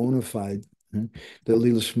not bona fide, that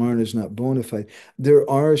Leela Smarana is not bona fide. There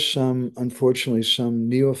are some, unfortunately, some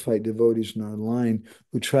neophyte devotees in our line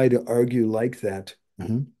who try to argue like that.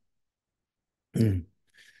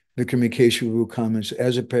 Vikramikeshwaru comments,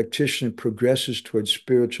 as a practitioner progresses towards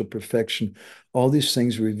spiritual perfection, all these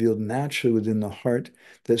things are revealed naturally within the heart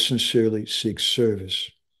that sincerely seeks service.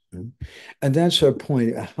 And that's our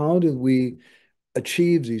point. How do we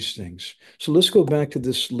achieve these things? So let's go back to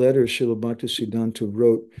this letter Srila Bhaktisiddhanta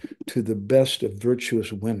wrote to the best of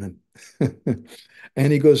virtuous women.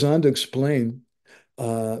 And he goes on to explain,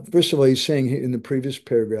 first of all, he's saying in the previous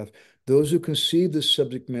paragraph, those who conceive this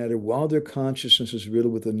subject matter while their consciousness is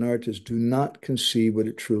riddled with anartas do not conceive what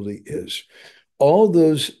it truly is. All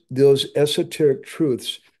those esoteric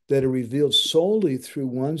truths that are revealed solely through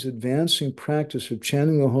one's advancing practice of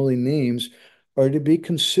chanting the holy names are to be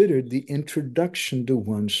considered the introduction to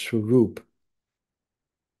one's swarup.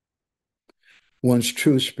 one's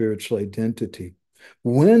true spiritual identity.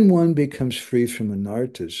 When one becomes free from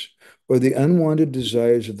anartas, or the unwanted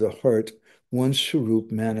desires of the heart, one's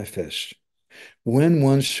swarup manifests. When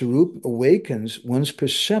one's swarup awakens, one's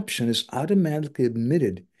perception is automatically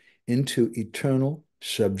admitted into eternal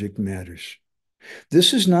subject matters.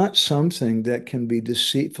 This is not something that can be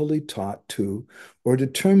deceitfully taught to or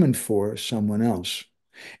determined for someone else.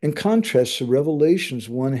 In contrast, the revelations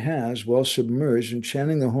one has while submerged in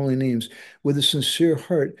chanting the holy names with a sincere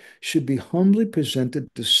heart should be humbly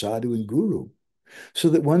presented to sadhu and guru, so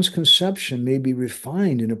that one's conception may be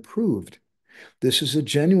refined and approved. This is a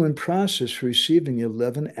genuine process for receiving the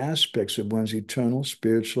 11 aspects of one's eternal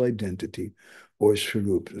spiritual identity or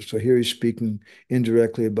swarup. So here he's speaking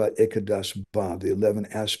indirectly about Ekadas Bhav, the 11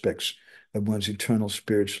 aspects of one's eternal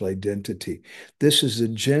spiritual identity. This is a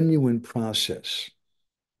genuine process.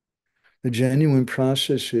 The genuine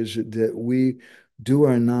process is that we do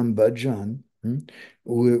our Nama-bhajana.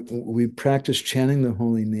 We practice chanting the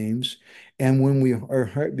holy names. And when our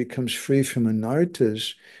heart becomes free from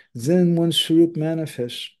anartas, then one's swarup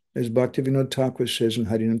manifests. As Bhaktivinoda Thakur says in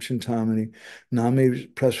Harinam Chintamani, Name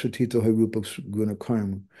Prasvatito Harupa Guna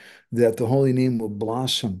Karma, that the holy name will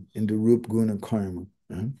blossom into Rup Guna Karma,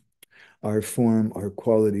 our form, our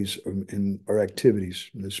qualities, and our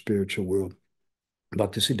activities in the spiritual world.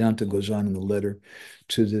 Bhaktisiddhanta goes on in the letter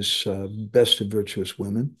to this best of virtuous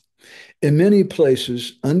women. In many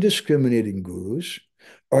places, undiscriminating gurus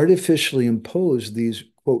artificially impose these,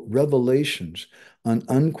 quote, revelations on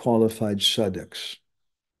unqualified sadhaks.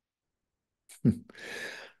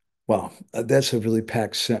 Wow, that's a really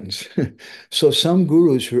packed sentence. So some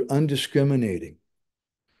gurus who are undiscriminating,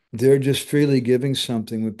 they're just freely giving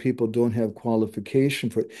something when people don't have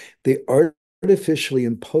qualification for it. They artificially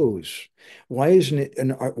impose. Why is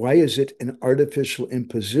it an artificial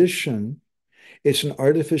imposition? It's an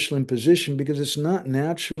artificial imposition because it's not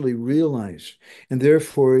naturally realized. And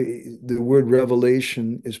therefore, the word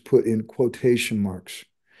revelation is put in quotation marks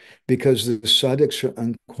because the sadhaks are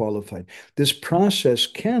unqualified. This process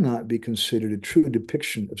cannot be considered a true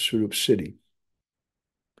depiction of Swarup Siddhi.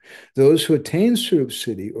 Those who attain Swarup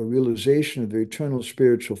Siddhi, or realization of their eternal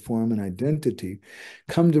spiritual form and identity,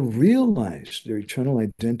 come to realize their eternal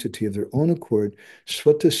identity of their own accord,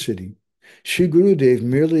 Swata Siddhi. Sri Gurudev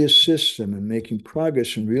merely assists them in making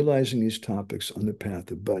progress in realizing these topics on the path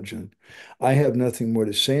of bhajan. I have nothing more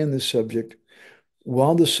to say on this subject.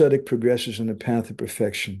 While the sadhak progresses on the path of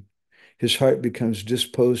perfection, his heart becomes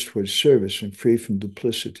disposed towards service and free from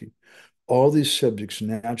duplicity. All these subjects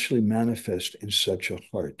naturally manifest in such a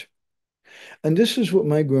heart. And this is what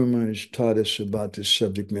my Guru Maharaj taught us about this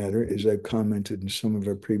subject matter, as I've commented in some of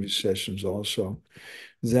our previous sessions also,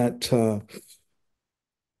 that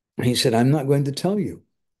he said, I'm not going to tell you.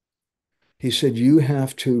 He said, you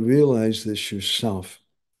have to realize this yourself.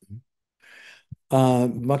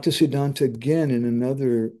 Bhaktisiddhanta, again, in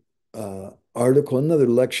another article, another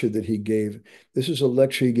lecture that he gave, this is a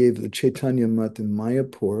lecture he gave at the Chaitanya Math in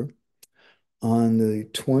Mayapur on the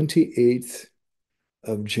 28th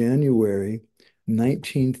of January,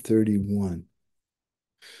 1931.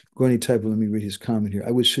 Go any type, let me read his comment here.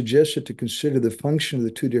 I would suggest it to consider the function of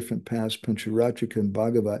the two different paths, Pancharatrika and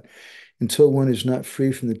Bhagavat. Until one is not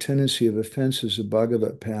free from the tendency of offenses, the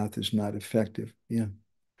Bhagavat path is not effective. Yeah.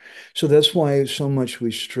 So that's why so much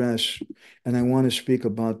we stress, and I want to speak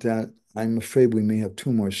about that. I'm afraid we may have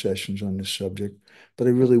 2 more sessions on this subject, but I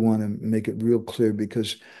really want to make it real clear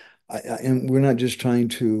because and we're not just trying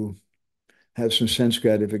to have some sense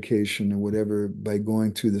gratification or whatever by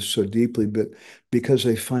going through this so deeply, but because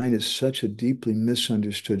I find it such a deeply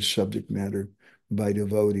misunderstood subject matter by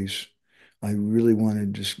devotees. I really want to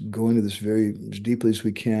just go into this very as deeply as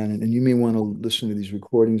we can. And you may want to listen to these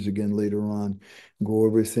recordings again later on, go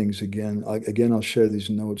over things again. I'll share these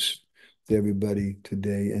notes to everybody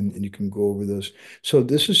today, and you can go over those. So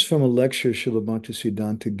this is from a lecture Srila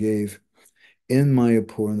Bhaktisiddhanta gave in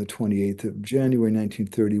Mayapur on the 28th of January,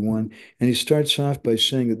 1931. And he starts off by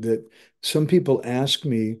saying that some people ask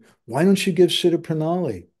me, why don't you give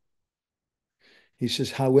Siddha-pranali? He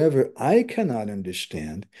says, however, I cannot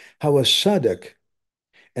understand how a sadhak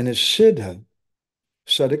and a siddha,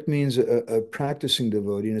 sadhak means a practicing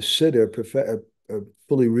devotee, and a siddha, a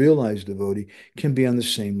fully realized devotee, can be on the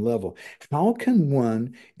same level. How can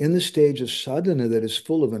one, in the stage of sadhana that is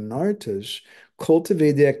full of anartas,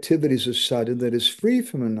 cultivate the activities of sadhana that is free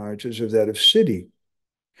from anartas or that of siddhi?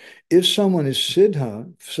 If someone is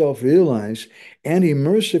siddha, self-realized, and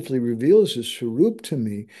immersively reveals his swarup to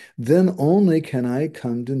me, then only can I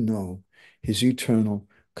come to know his eternal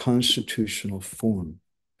constitutional form.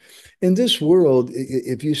 In this world,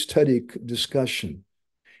 if you study discussion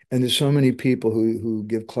And there's so many people who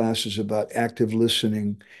give classes about active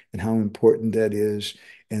listening and how important that is.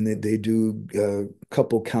 And that they do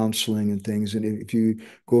couple counseling and things. And if you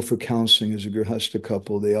go for counseling as a Grihasta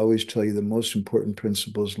couple, they always tell you the most important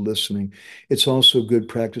principle is listening. It's also good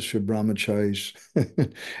practice for brahmacharis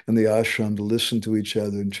and the ashram to listen to each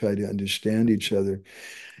other and try to understand each other.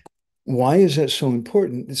 Why is that so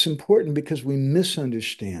important? It's important because we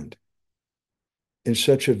misunderstand in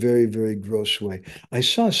such a very, very gross way. I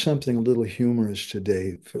saw something a little humorous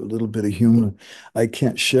today, for a little bit of humor I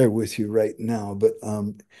can't share with you right now, but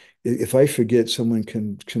if I forget, someone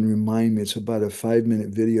can remind me. It's about a 5-minute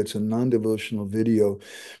video. It's a non-devotional video,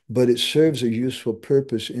 but it serves a useful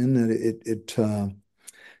purpose in that it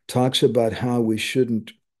talks about how we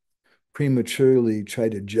shouldn't prematurely try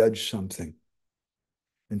to judge something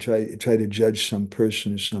and try to judge some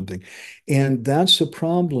person or something. And that's the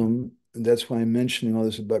problem. That's why I'm mentioning all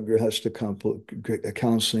this about Grihasta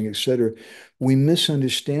counseling, etc. We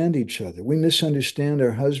misunderstand each other. We misunderstand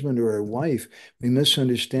our husband or our wife. We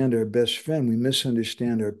misunderstand our best friend. We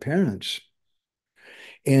misunderstand our parents.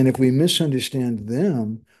 And if we misunderstand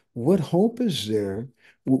them, what hope is there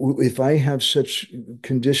if I have such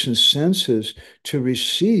conditioned senses to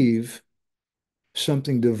receive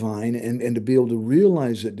something divine and to be able to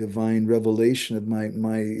realize that divine revelation of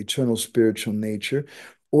my eternal spiritual nature,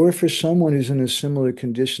 or for someone who's in a similar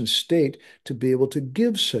conditioned state to be able to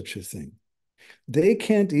give such a thing? They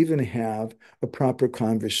can't even have a proper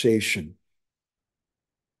conversation,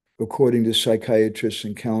 according to psychiatrists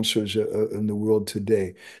and counselors in the world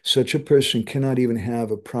today. Such a person cannot even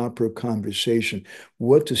have a proper conversation.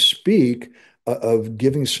 What to speak of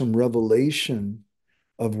giving some revelation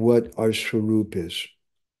of what our Swarup is.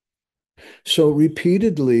 So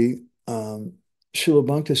repeatedly, Srila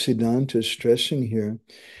Bhaktisiddhanta is stressing here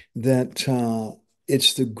that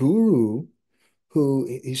it's the guru who,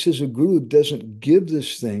 he says, a guru doesn't give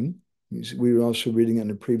this thing. We were also reading it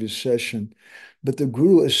in a previous session, but the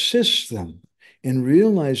guru assists them in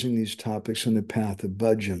realizing these topics on the path of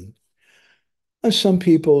bhajan. And some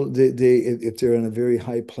people, if they're on a very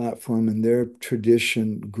high platform in their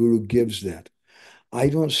tradition, guru gives that. I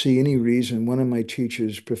don't see any reason. One of my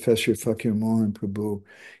teachers, Professor Fakir Mohan Prabhu,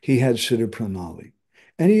 he had siddha-pranali.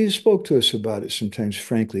 And he spoke to us about it sometimes,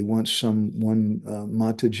 frankly. Once one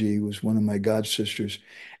Mataji, was one of my god sisters,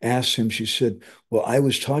 asked him, she said, well, I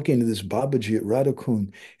was talking to this Babaji at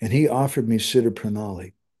Radhakund, and he offered me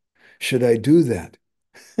siddha-pranali. Should I do that?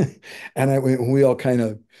 And we all kind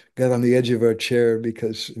of got on the edge of our chair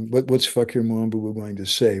because what's Fakir Mohambu going to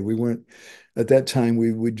say? We weren't, at that time,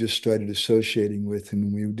 we just started associating with him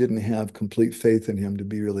and we didn't have complete faith in him, to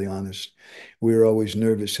be really honest. We were always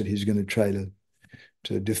nervous that he's going to try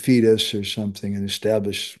to defeat us or something and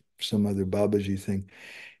establish some other Babaji thing.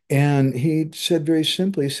 And he said very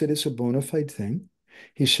simply, he said, it's a bona fide thing.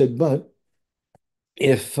 He said, but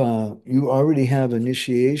if you already have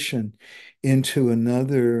initiation into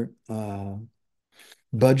another bhajan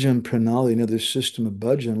pranali, another system of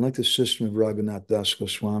bhajan, like the system of Raghunath Das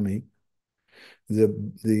Goswami,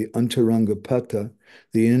 the Antaranga Pata,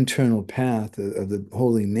 the internal path of the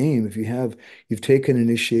holy name, if you've taken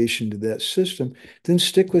initiation to that system, then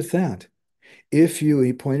stick with that. If you,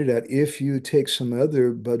 he pointed out, if you take some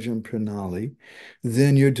other bhajan pranali,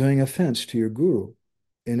 then you're doing offense to your guru.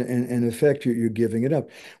 In effect, you're giving it up.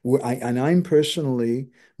 And I'm personally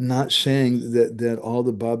not saying that all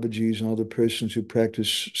the Babajis and all the persons who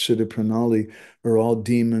practice siddha-pranali are all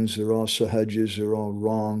demons, they're all sahajas, they're all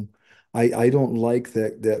wrong. I don't like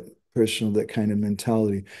that kind of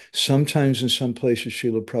mentality. Sometimes in some places,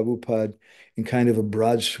 Srila Prabhupada, in kind of a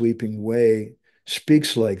broad sweeping way,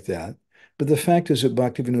 speaks like that. But the fact is that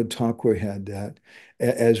Bhaktivinoda Thakur had that.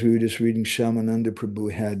 As we were just reading, Shyamananda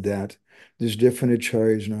Prabhu had that. There's different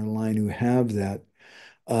acharyas in our line who have that.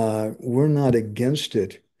 We're not against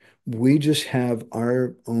it. We just have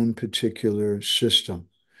our own particular system.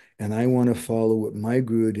 And I want to follow what my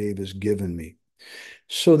Gurudev has given me.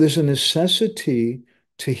 So there's a necessity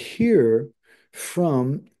to hear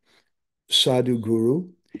from Sadhu Guru.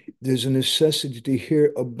 There's a necessity to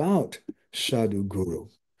hear about Sadhu Guru.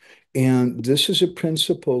 And this is a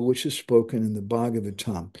principle which is spoken in the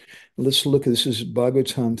Bhagavatam. Let's look at this. This is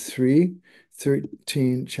Bhagavatam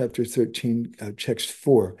 3:13, chapter 13, text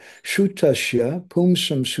 4. Shutasya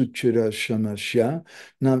pumsam suchira shamasya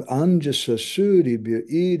nam anjasa suribhya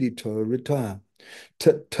idito rita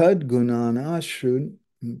tad gunan ashrun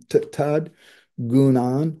tad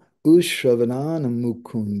gunan ushravanana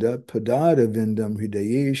mukunda padara vindam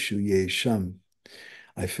hridayeshu yesham.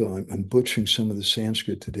 I feel I'm butchering some of the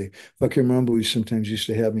Sanskrit today. Fakir Rambu sometimes used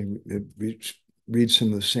to have me read some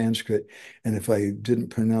of the Sanskrit, and if I didn't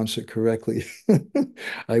pronounce it correctly,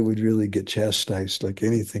 I would really get chastised like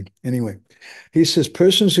anything. Anyway, he says,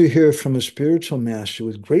 persons who hear from a spiritual master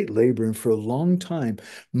with great labor and for a long time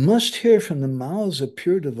must hear from the mouths of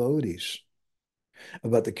pure devotees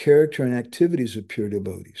about the character and activities of pure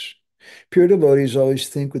devotees. Pure devotees always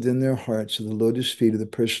think within their hearts of the lotus feet of the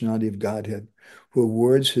personality of Godhead, who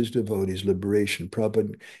awards his devotees liberation. Prabhupada,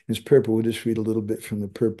 in his purport, we'll just read a little bit from the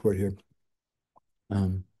purport here.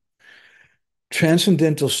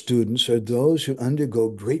 Transcendental students are those who undergo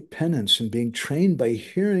great penance in being trained by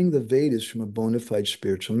hearing the Vedas from a bona fide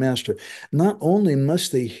spiritual master. Not only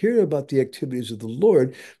must they hear about the activities of the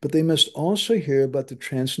Lord, but they must also hear about the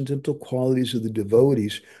transcendental qualities of the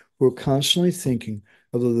devotees who are constantly thinking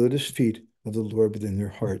of the lotus feet of the Lord within their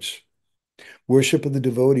hearts. Worship of the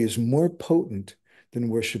devotee is more potent than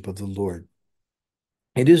worship of the Lord.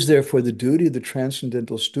 It is therefore the duty of the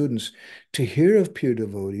transcendental students to hear of pure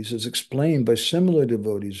devotees as explained by similar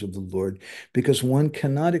devotees of the Lord, because one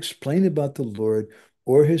cannot explain about the Lord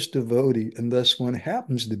or his devotee unless one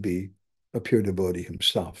happens to be a pure devotee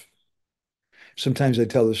himself. Sometimes I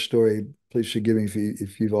tell this story, please forgive me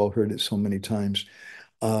if you've all heard it so many times.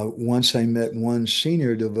 Once I met one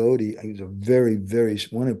senior devotee. He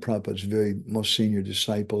was one of Prabhupada's very most senior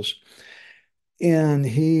disciples. And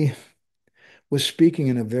he was speaking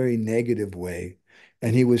in a very negative way.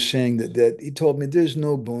 And he was saying that he told me there's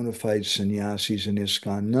no bona fide sannyasis in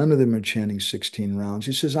ISKCON. None of them are chanting 16 rounds.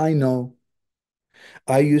 He says, I know.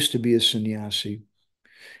 I used to be a sannyasi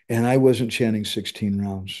and I wasn't chanting 16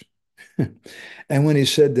 rounds. And when he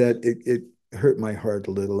said that, it hurt my heart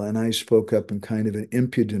a little. And I spoke up in kind of an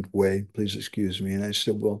impudent way, please excuse me. And I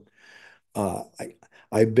said, well, uh, I,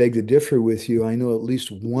 I beg to differ with you. I know at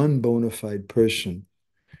least one bona fide person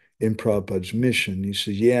in Prabhupada's mission. He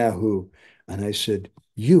says, yeah, who? And I said,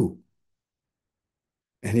 you.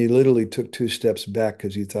 And he literally took 2 steps back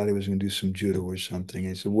because he thought he was going to do some judo or something.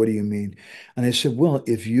 I said, what do you mean? And I said, well,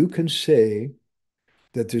 if you can say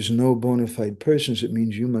that there's no bona fide persons, it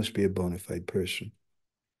means you must be a bona fide person.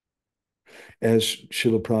 As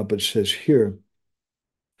Srila Prabhupada says here,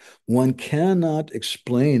 one cannot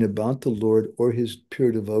explain about the Lord or his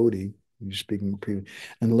pure devotee, he's speaking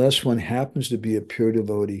unless one happens to be a pure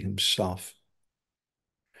devotee himself.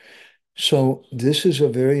 So this is a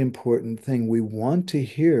very important thing. We want to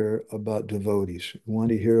hear about devotees. We want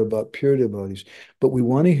to hear about pure devotees, but we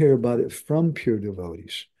want to hear about it from pure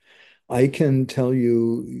devotees. I can tell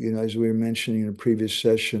you, as we were mentioning in a previous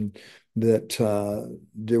session, that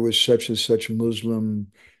there was such and such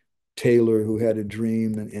Muslim tailor who had a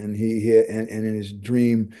dream, and in his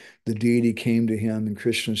dream, the deity came to him, and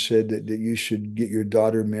Krishna said that you should get your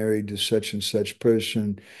daughter married to such and such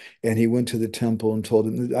person. And he went to the temple and told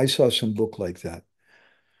him, I saw some book like that.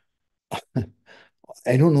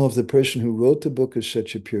 I don't know if the person who wrote the book is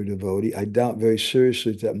such a pure devotee. I doubt very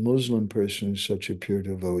seriously that Muslim person is such a pure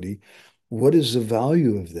devotee. What is the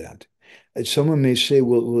value of that? And someone may say,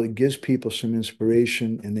 well, it gives people some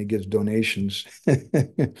inspiration and they give donations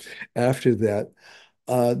after that.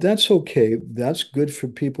 That's okay. That's good for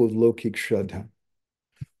people with Lokik Shraddha.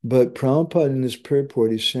 But Prabhupada in his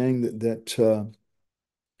purport is saying that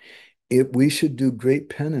we should do great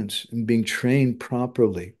penance in being trained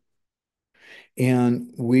properly.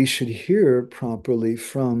 And we should hear properly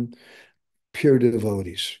from pure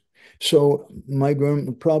devotees. So my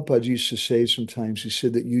grandma Prabhupada used to say sometimes, he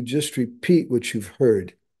said that you just repeat what you've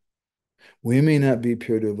heard. We may not be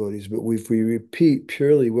pure devotees, but if we repeat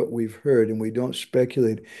purely what we've heard and we don't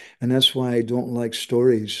speculate, and that's why I don't like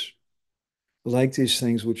stories like these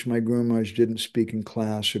things which my Guru Maharaj didn't speak in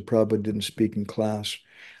class or Prabhupada didn't speak in class.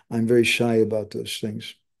 I'm very shy about those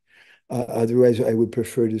things. Otherwise, I would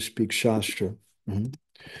prefer to speak Shastra. Mhm.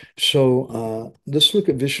 So let's look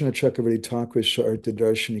at Vishnu Chakravarti Thakur's Sarta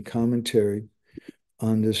Darshini commentary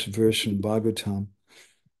on this verse in Bhagavatam.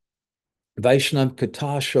 Vaishnav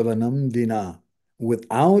Katha Shravanam Vina.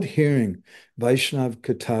 Without hearing Vaishnav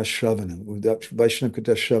Katha Shravana, without Vaishnav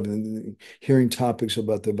Katha Shravana, hearing topics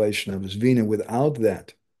about the Vaishnavas, Vina, without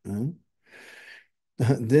that.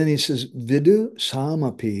 Then he says, Vidu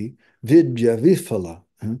Samapi Vidya Vifala,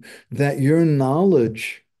 that your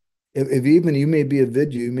knowledge, if even you may be a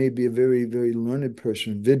Vidya, you may be a very, very learned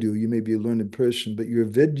person, Vidya, you may be a learned person, but your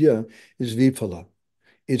Vidya is Vifala.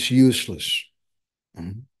 It's useless.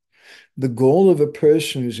 The goal of a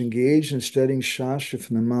person who's engaged in studying Shastra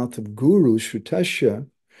from the mouth of Guru, Shrutasya,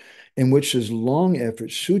 in which is long effort,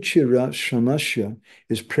 Suchira Shramasya,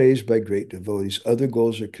 is praised by great devotees. Other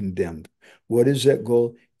goals are condemned. What is that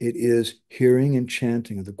goal? It is hearing and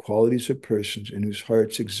chanting of the qualities of persons in whose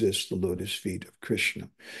hearts exist the lotus feet of Krishna.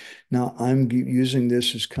 Now, I'm using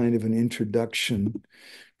this as kind of an introduction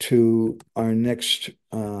to our next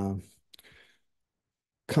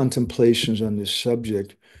contemplations on this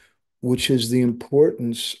subject, which is the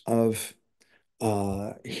importance of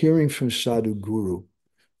hearing from Sadhu Guru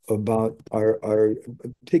about our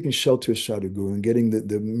taking shelter of Sadhu Guru and getting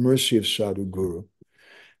the mercy of Sadhu Guru.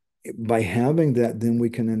 By having that, then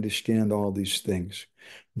we can understand all these things.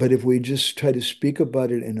 But if we just try to speak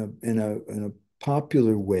about it in a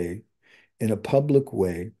popular way, in a public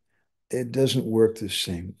way, it doesn't work the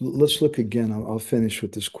same. Let's look again. I'll finish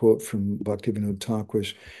with this quote from Bhaktivinoda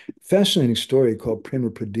Thakur's fascinating story called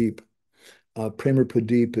Prema-bhakti-candrika.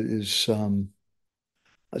 Prema-bhakti-candrika is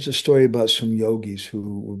it's a story about some yogis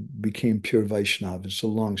who became pure Vaishnavas. It's a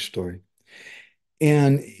long story.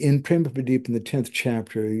 And in Prema-bhakti-candrika, in the 10th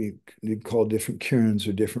chapter, you call different kirans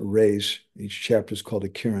or different rays. Each chapter is called a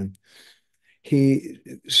kiran. He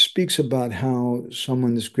speaks about how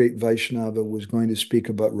someone, this great Vaishnava, was going to speak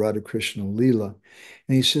about Radha Krishna Leela.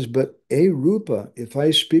 And he says, but Rupa, if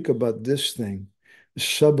I speak about this thing,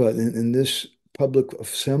 Sabha, in this public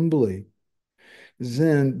assembly,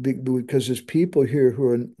 then because there's people here who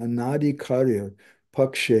are anadi karya,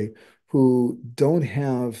 pakshe, who don't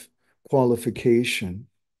have qualification,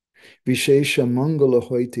 Vishesha Mangala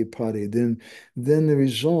Hoiti Pari, then the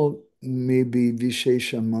result may be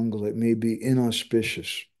Vishesha Mangala. It may be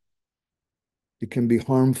inauspicious. It can be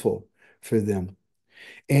harmful for them.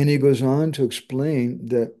 And he goes on to explain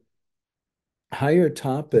that higher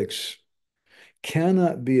topics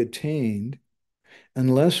cannot be attained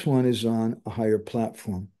unless one is on a higher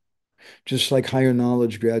platform. Just like higher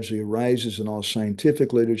knowledge gradually arises in all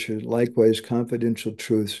scientific literature, likewise, confidential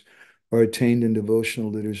truths are attained in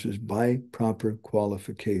devotional literatures by proper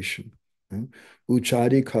qualification.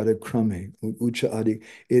 Uchadi kara krame, uchadi,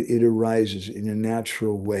 it arises in a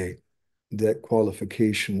natural way that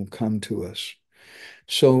qualification will come to us.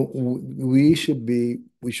 So we should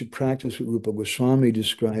practice what Rupa Goswami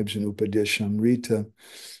describes in Upadeshamrita,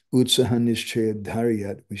 utsahanishchaya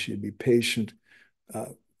dharyat. We should be patient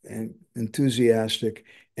and enthusiastic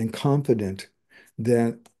and confident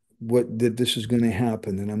that this is going to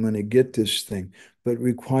happen, and I'm going to get this thing, but it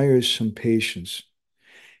requires some patience.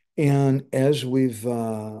 And as we've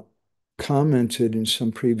commented in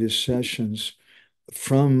some previous sessions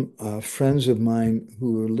from friends of mine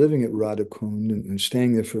who are living at Radhakund and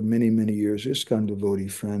staying there for many, many years, ISKCON devotee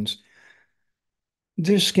friends,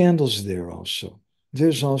 there's scandals there also.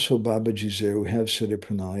 There's also Babajis there who have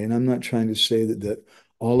siddha-pranali, and I'm not trying to say that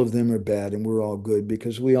all of them are bad and we're all good,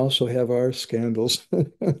 because we also have our scandals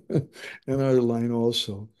in our line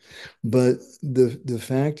also. But the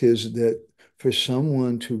fact is that for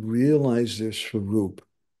someone to realize their swarup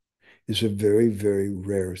is a very, very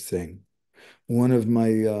rare thing. One of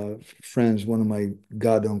my friends, one of my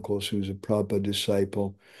god uncles, who's a Prabhupada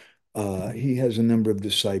disciple, he has a number of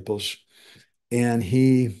disciples, and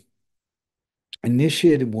he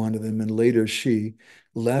initiated one of them, and later she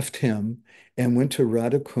left him and went to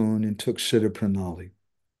Radhakund and took siddha-pranali.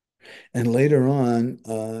 And later on,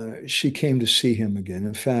 she came to see him again.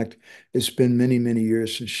 In fact, it's been many, many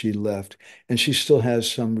years since she left, and she still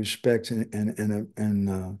has some respect and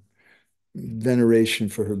veneration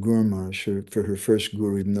for her Guru Maharaj, for her first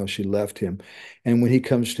guru, even though she left him. And when he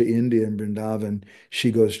comes to India and Vrindavan,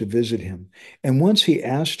 she goes to visit him. And once he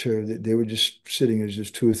asked her, that they were just sitting, there's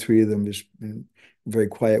just two or three of them, just in a very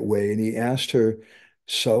quiet way, and he asked her,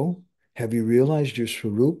 so, have you realized your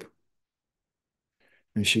swarup?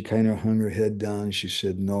 And she kind of hung her head down and she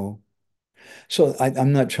said, no. So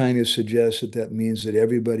I'm not trying to suggest that means that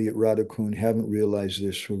everybody at Radhakund haven't realized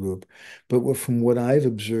their swarup. But from what I've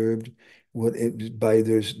observed, by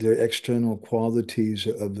their external qualities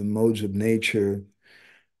of the modes of nature,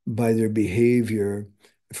 by their behavior,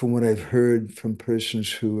 from what I've heard from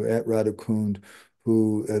persons who at Radhakund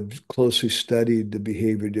who have closely studied the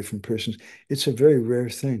behavior of different persons, it's a very rare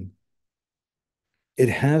thing. It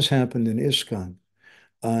has happened in ISKCON.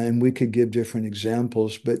 And we could give different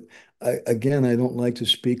examples, but again, I don't like to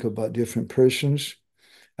speak about different persons.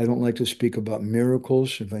 I don't like to speak about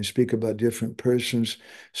miracles. If I speak about different persons,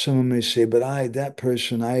 someone may say, but that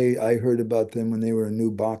person, I heard about them when they were a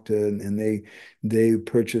new bhakta, and they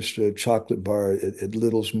purchased a chocolate bar at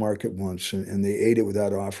Little's Market once, and they ate it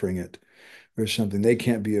without offering it or something. They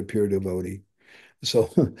can't be a pure devotee. So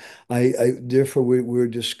therefore we're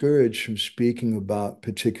discouraged from speaking about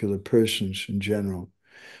particular persons in general.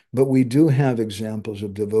 But we do have examples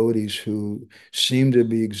of devotees who seem to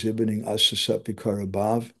be exhibiting asasat vikara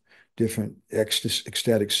bhav, different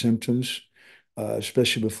ecstatic symptoms,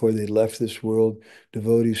 especially before they left this world,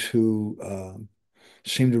 devotees who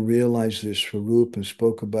seemed to realize their Swarup and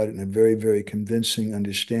spoke about it in a very, very convincing,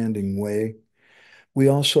 understanding way. We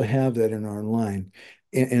also have that in our line,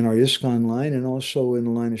 in our ISKCON line, and also in the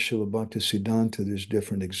line of Srila Bhaktisiddhanta, there's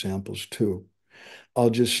different examples too. I'll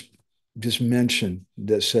just mention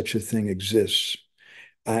that such a thing exists.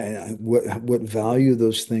 What value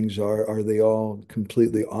those things are they all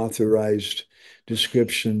completely authorized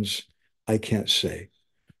descriptions? I can't say,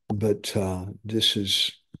 but this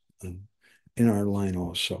is um, in our line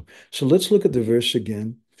also. So let's look at the verse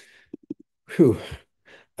again. Whew.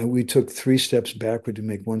 We took 3 steps backward to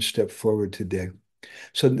make 1 step forward today.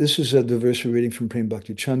 So this is the verse we're reading from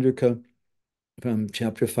Prema-bhakti-candrika, from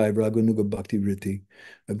chapter 5, Raganuga Bhakti Riti,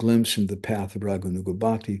 a glimpse into the path of Raganuga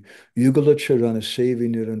Bhakti. Yugala Charana Sevi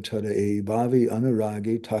Nirantara E Bhavi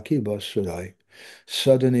Anurage Taki Basarai.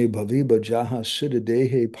 Sadane Bhaviba Jaha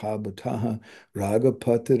Siddha-deha Pabataha Raga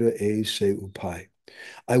Patara E Se Upai.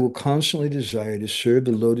 I will constantly desire to serve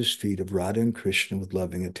the lotus feet of Radha and Krishna with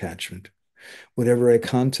loving attachment. Whatever I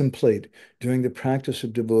contemplate during the practice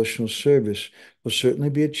of devotional service will certainly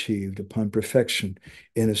be achieved upon perfection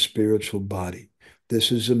in a spiritual body.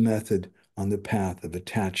 This is a method on the path of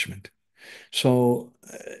attachment. So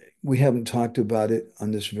we haven't talked about it on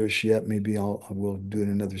this verse yet. Maybe I will do it in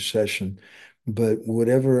another session. But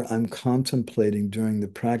whatever I'm contemplating during the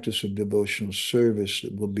practice of devotional service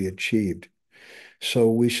will be achieved. So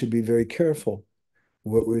we should be very careful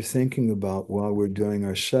what we're thinking about while we're doing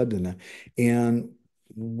our sadhana, and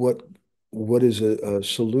what is a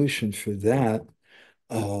solution for that.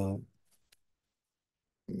 Uh,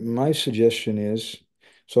 my suggestion is,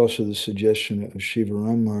 it's also the suggestion of Shiva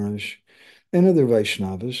Ram Maharaj and other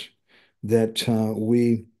Vaishnavas, that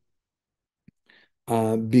we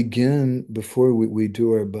begin before we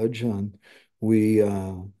do our bhajan.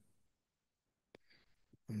 I'm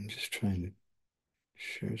just trying to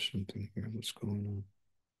share something here. What's going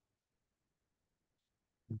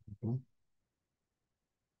on?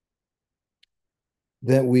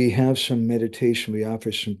 That we have some meditation, we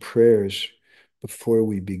offer some prayers before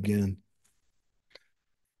we begin.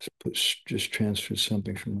 Just transferred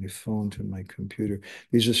something from my phone to my computer.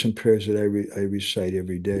 These are some prayers that I recite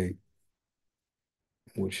every day,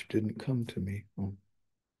 which didn't come to me. Oh,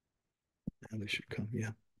 now they should come.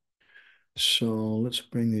 Yeah. So let's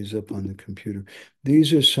bring these up on the computer.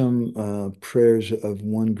 These are some prayers of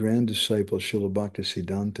one grand disciple, Srila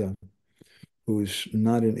Bhaktisiddhanta, who's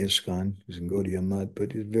not in ISKCON, he's in Gaudiya Math,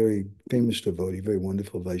 but he's a very famous devotee, very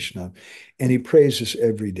wonderful Vaishnava. And he prays this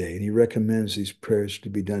every day, and he recommends these prayers to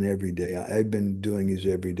be done every day. I've been doing these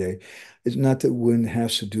every day. It's not that one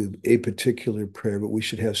has to do a particular prayer, but we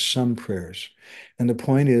should have some prayers. And the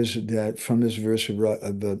point is that from this verse of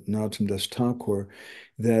Narottam Das Thakur,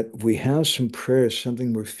 that we have some prayers,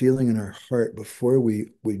 something we're feeling in our heart before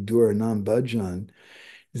we do our Nama-bhajana,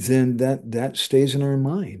 then that stays in our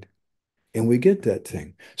mind. And we get that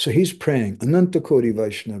thing. So he's praying, Ananta Koti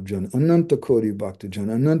Vaishnav Jana, Ananta Koti Bhakta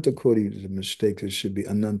Jana, Ananta Koti is a mistake, there should be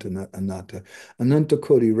Ananta, not Anatta. Ananta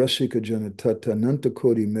Koti Rasika Jana Tata, Ananta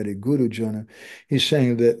Koti Mere Guru Jana. He's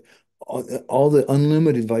saying that all the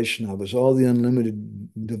unlimited Vaishnavas, all the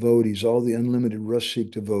unlimited devotees, all the unlimited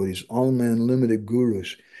Rasik devotees, all my unlimited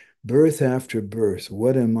gurus, birth after birth,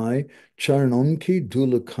 what am I? Charanamki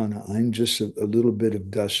Dulakana. I'm just a little bit of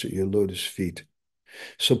dust at your lotus feet.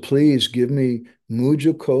 So please give me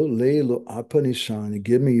mujako leilo apanisani,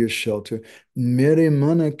 give me your shelter. Mere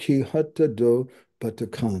mana ki hatta do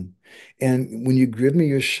batakan. And when you give me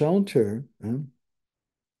your shelter,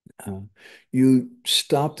 you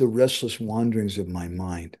stop the restless wanderings of my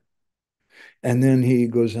mind. And then he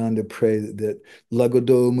goes on to pray that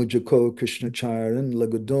Lagado Mujako Krishna Charan,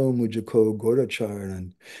 Lagado Mujako Gora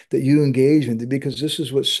Charan, that you engage in, because this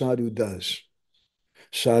is what sadhu does.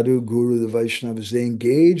 Sadhu, Guru, the Vaishnavas, they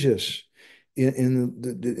engage us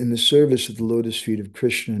in the service of the lotus feet of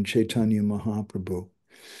Krishna and Chaitanya Mahaprabhu.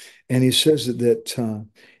 And he says that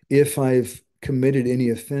if I've committed any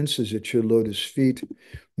offenses at your lotus feet,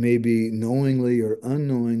 maybe knowingly or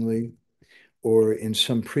unknowingly, or in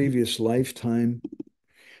some previous lifetime,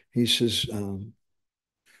 he says,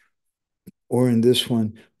 or in this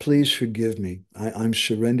one, please forgive me. I'm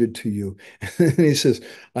surrendered to you. And he says,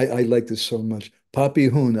 I like this so much.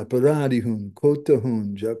 Papi hun, aparadi hun, kota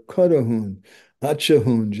hun, jakara hun, acha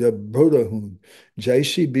hun, jabroda hun,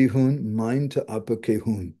 jaisi bihun, mind to apake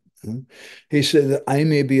hun. He said that I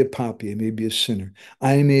may be a papi, I may be a sinner.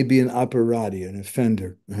 I may be an aparadi, an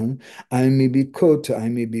offender. I may be kota, I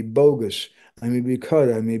may be bogus. I may be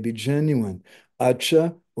kara, I may be genuine.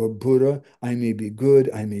 Acha or Buddha, I may be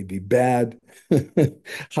good, I may be bad.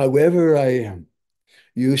 However I am,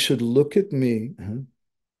 You should look at me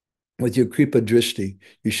with your kripa drishti.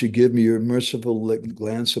 You should give me your merciful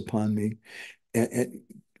glance upon me and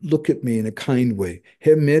look at me in a kind way.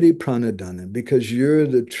 He meri pranadana, because you're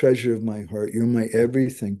the treasure of my heart. You're my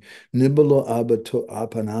everything. Nibalo abato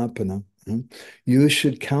apanapana. You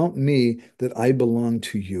should count me that I belong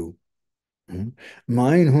to you.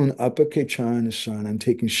 Mine hun apake charanasan. I'm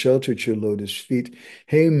taking shelter at your lotus feet.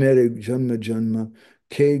 Hey mere janma janma,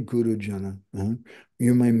 ke guru jana.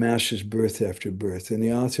 You're my master's birth after birth. And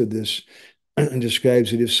the author of this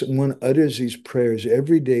describes that if someone utters these prayers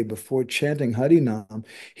every day before chanting Harinam,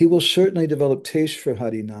 he will certainly develop taste for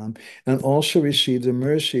Harinam and also receive the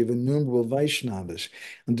mercy of innumerable Vaishnavas.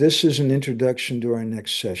 And this is an introduction to our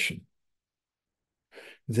next session.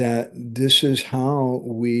 That this is how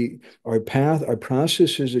our path, our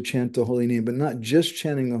process is to chant the holy name, but not just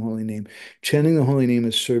chanting the holy name. Chanting the holy name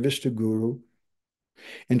is service to Guru,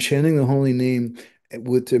 and chanting the holy name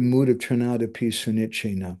with the mood of Trinadapi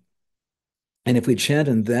Sunichena. And if we chant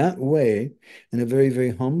in that way, in a very,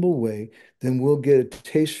 very humble way, then we'll get a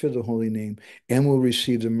taste for the holy name and we'll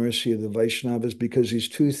receive the mercy of the Vaishnavas, because these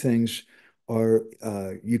two things are,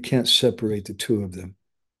 you can't separate the two of them.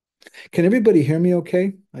 Can everybody hear me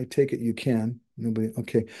okay? I take it you can. Nobody,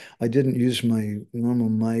 okay. I didn't use my normal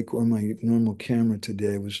mic or my normal camera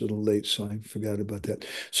today. I was a little late, so I forgot about that.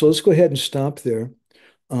 So let's go ahead and stop there.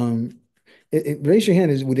 Um, raise your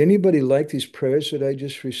hand. Would anybody like these prayers that I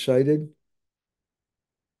just recited?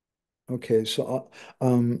 Okay, so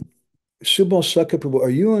Subal Sakaprabhu, are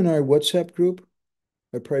you in our WhatsApp group?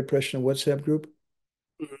 Our Pride Prashna WhatsApp group?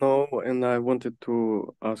 No, and I wanted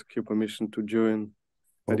to ask your permission to join.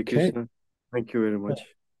 Hare Okay. Krishna. Thank you very much.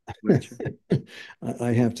 Lecture.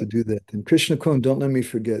 I have to do that. And Krishna Kun, don't let me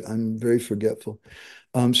forget. I'm very forgetful.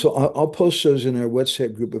 So I'll post those in our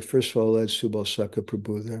WhatsApp group, but first of all, I'll add Subal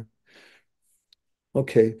Sakaprabhu there.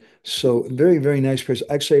 Okay, so very, very nice prayers.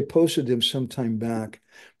 Actually, I posted them some time back,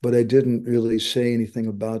 but I didn't really say anything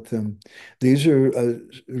about them. These are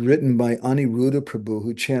written by Aniruddha Prabhu,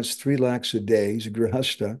 who chants 3 lakhs a day. He's a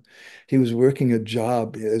grihasta. He was working a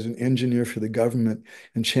job as an engineer for the government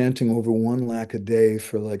and chanting over 1 lakh a day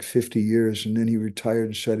for like 50 years. And then he retired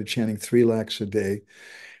and started chanting 3 lakhs a day.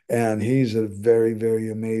 And he's a very,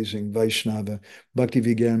 very amazing Vaishnava. Bhakti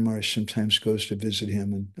Vigyan Maharaj sometimes goes to visit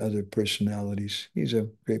him and other personalities. He's a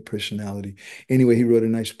great personality. Anyway, he wrote a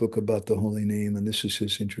nice book about the holy name, and this is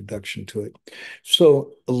his introduction to it.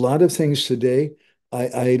 So a lot of things today.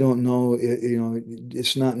 I don't know,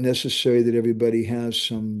 it's not necessary that everybody has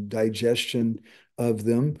some digestion of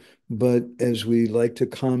them, but as we like to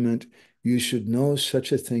comment, you should know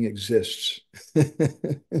such a thing exists.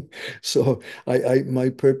 So my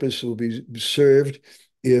purpose will be served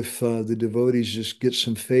if the devotees just get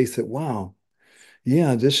some faith that, wow,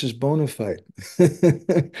 yeah, this is bona fide,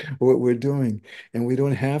 what we're doing. And we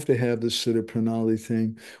don't have to have this Siddha-pranali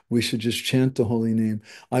thing. We should just chant the holy name.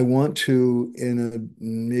 I want to,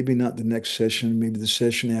 maybe not the next session, maybe the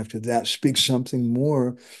session after that, speak something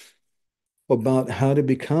more about how to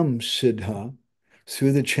become Siddha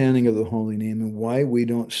through the chanting of the holy name and why we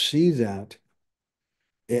don't see that.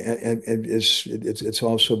 And it's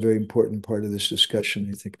also a very important part of this discussion,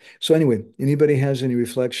 I think. So anyway, anybody has any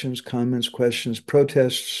reflections, comments, questions,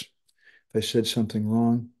 protests? If I said something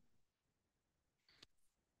wrong.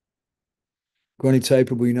 Gwani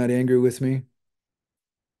Taipa, were you not angry with me?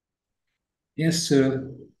 Yes,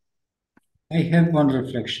 I have one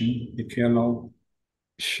reflection, if you allow.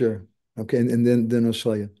 Sure. Okay, and then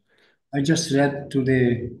Osalya. I just read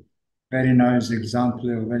today very nice example,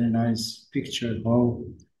 a very nice picture how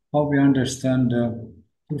we understand the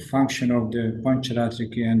true function of the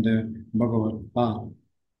Pancharatrika and the Bhagavad Path.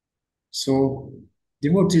 So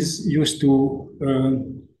devotees used to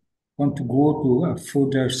want to go to a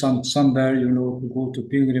food or somewhere, to go to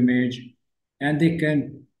pilgrimage, and they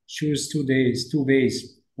can choose 2 days, 2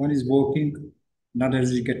 ways. One is walking, another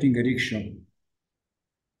is getting a rickshaw.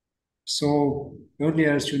 So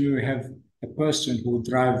earlier, you have a person who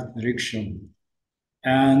drives a rickshaw,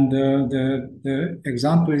 and the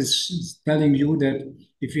example is telling you that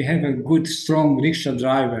if you have a good, strong rickshaw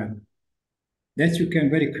driver, that you can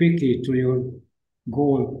very quickly to your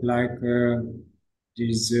goal, like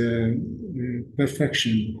this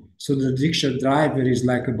perfection. So the rickshaw driver is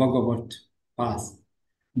like a Bhagavad path.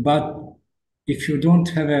 But if you don't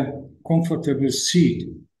have a comfortable seat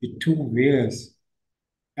with 2 wheels,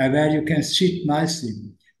 where you can sit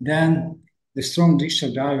nicely, then the strong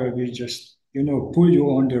rickshaw driver will just, pull you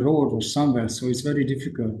on the road or somewhere. So it's very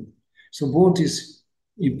difficult. So both is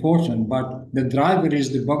important, but the driver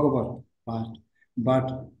is the Bhagavad part.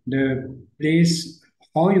 But the place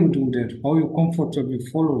how you do that, how you comfortably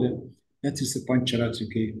follow that, that is the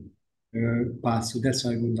Pancharatike path. So that's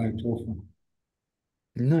what I would like to offer.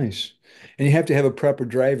 Nice. And you have to have a proper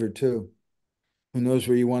driver too, who knows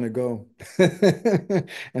where you want to go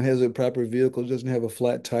and has a proper vehicle, doesn't have a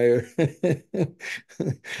flat tire.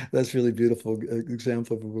 That's really beautiful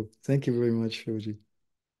example. Thank you very much, Fuji.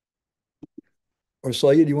 Or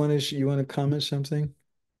Salya, you want to comment something?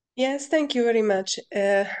 Yes, thank you very much.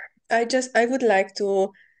 I would like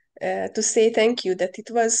to say thank you that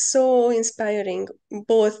it was so inspiring,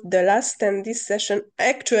 both the last and this session,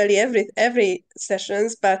 actually every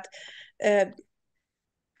sessions, but uh,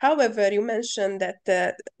 however, you mentioned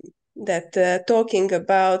that talking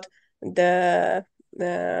about the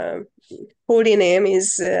holy name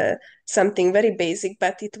is something very basic,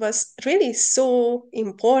 but it was really so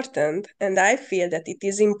important, and I feel that it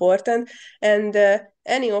is important. And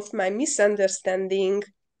any of my misunderstanding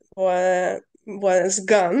was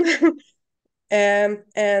gone,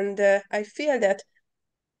 and I feel that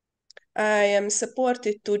I am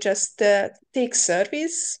supported to just take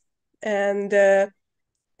service and do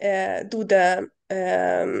the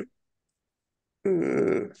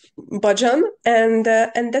bhajan,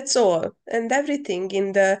 and that's all. And everything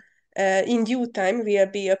in due time will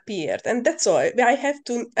be appeared, and that's all.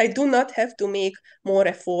 I do not have to make more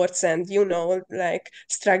efforts and like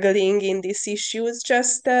struggling in these issues.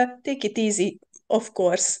 Just take it easy, of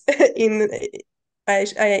course. in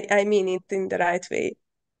I mean it in the right way.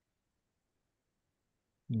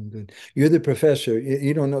 Good. You're the professor.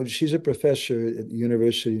 You don't know, she's a professor at the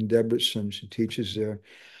university in Debrecen. She teaches there.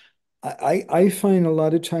 I find a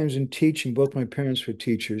lot of times in teaching, both my parents were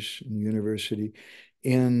teachers in the university,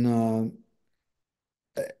 and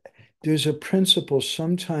there's a principle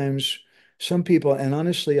sometimes, some people, and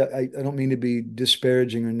honestly, I don't mean to be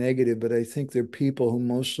disparaging or negative, but I think they're people who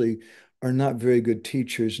mostly are not very good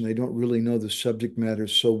teachers and they don't really know the subject matter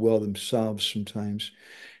so well themselves sometimes.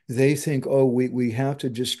 They think, oh, we have to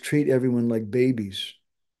just treat everyone like babies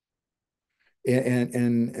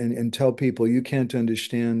and tell people you can't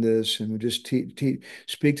understand this, and we just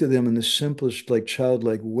speak to them in the simplest, like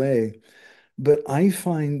childlike way. But I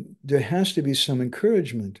find there has to be some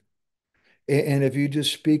encouragement. And if you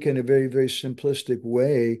just speak in a very, very simplistic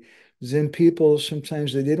way, then people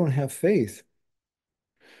sometimes they don't have faith.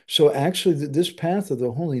 So actually, this path of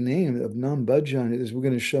the holy name of Nam-bhajana, as we're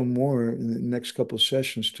going to show more in the next couple of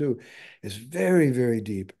sessions too, is very, very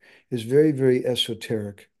deep, is very, very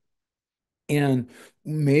esoteric. And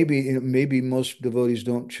maybe most devotees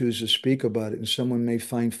don't choose to speak about it, and someone may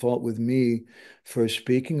find fault with me for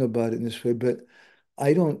speaking about it in this way, but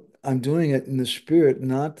I don't, I'm doing it in the spirit,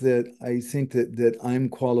 not that I think that I'm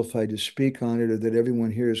qualified to speak on it or that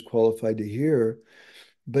everyone here is qualified to hear,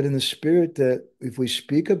 but in the spirit that if we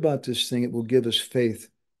speak about this thing, it will give us faith.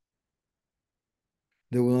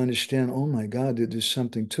 That we'll understand, oh my God, there's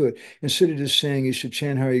something to it. Instead of just saying you should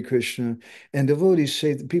chant Hare Krishna, and devotees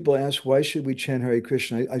say, people ask, why should we chant Hare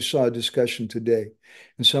Krishna? I saw a discussion today,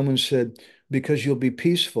 and someone said, because you'll be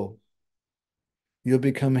peaceful, you'll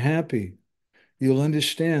become happy, you'll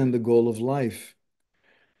understand the goal of life.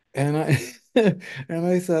 And I and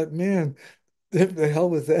I thought, man, the hell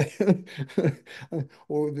with that.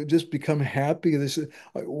 Or just become happy.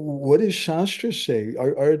 What does Shastra say?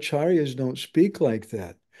 Our acharyas don't speak like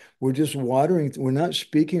that. We're just watering, we're not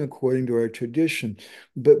speaking according to our tradition.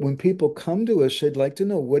 But when people come to us, they'd like to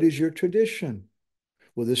know, what is your tradition?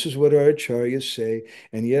 Well, this is what our acharyas say.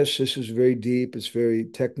 And yes, this is very deep, it's very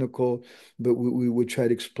technical, but we would try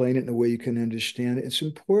to explain it in a way you can understand it. It's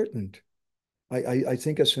important. I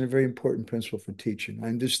think that's a very important principle for teaching.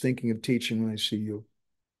 I'm just thinking of teaching when I see you.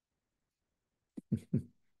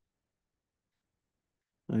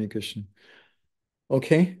 Hare Krishna.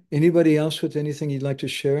 Okay. Anybody else with anything you'd like to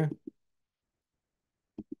share?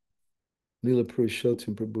 Leela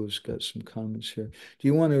Purushottam Prabhu's got some comments here. Do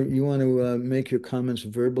you want to make your comments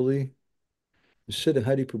verbally? Siddha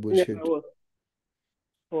Hari Prabhu's Yeah, here. I was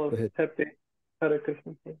Go ahead. happy. Hare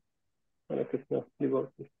Krishna. Hare Krishna.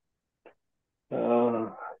 Devotees.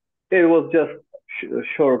 It was just a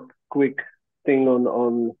short, quick thing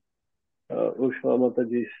on Ushma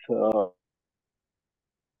Mataji's.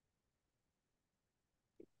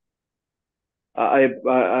 I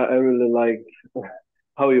really like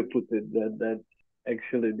how you put it, that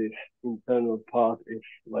actually this internal path is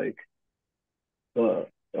like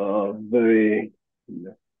very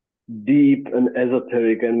deep and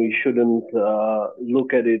esoteric, and we shouldn't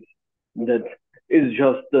look at it that is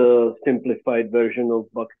just a simplified version of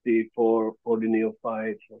bhakti for the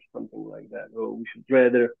neophytes or something like that. Or we should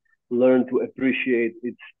rather learn to appreciate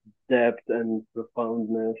its depth and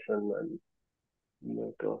profoundness and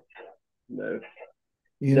my God, there's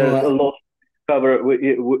You there's a know, lot to cover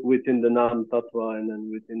within the Nam Tattva and then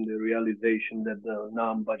within the realization that the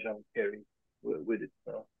Nam-bhajana carries with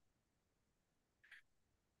itself.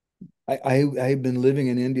 I've been living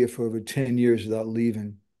in India for over 10 years without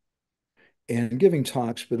leaving and giving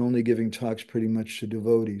talks, but only giving talks pretty much to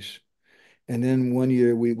devotees. And then one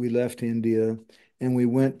year we left India and we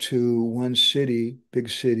went to one city, big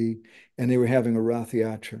city, and they were having a Rath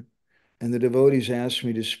Yatra. And the devotees asked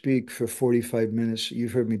me to speak for 45 minutes.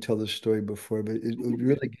 You've heard me tell this story before, but it would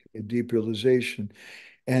really give me a deep realization.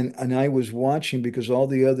 And I was watching because all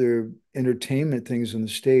the other entertainment things on the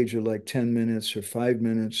stage are like 10 minutes or 5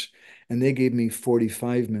 minutes, and they gave me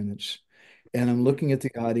 45 minutes. And I'm looking at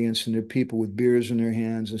the audience, and there are people with beers in their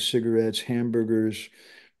hands and cigarettes, hamburgers,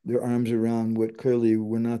 their arms around what clearly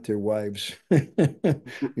were not their wives. Paying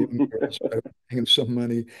some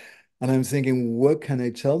money. And I'm thinking, what can I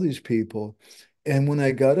tell these people? And when I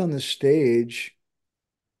got on the stage,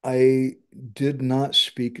 I did not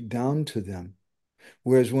speak down to them.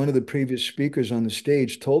 Whereas one of the previous speakers on the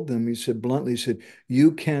stage told them, he said bluntly, he said,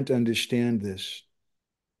 you can't understand this.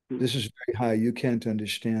 This is very high. You can't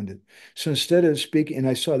understand it. So instead of speaking, and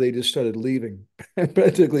I saw they just started leaving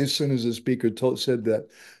practically as soon as the speaker said that.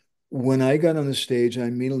 When I got on the stage, I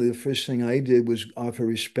immediately, the first thing I did was offer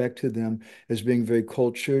respect to them as being very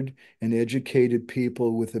cultured and educated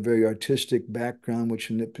people with a very artistic background, which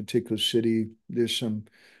in that particular city, there's some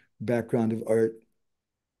background of art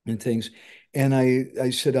and things. And I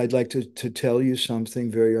said, I'd like to tell you something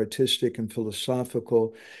very artistic and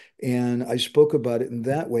philosophical. And I spoke about it in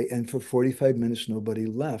that way. And for 45 minutes, nobody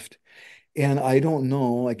left. And I don't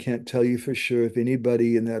know, I can't tell you for sure if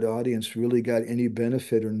anybody in that audience really got any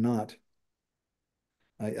benefit or not.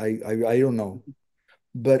 I don't know.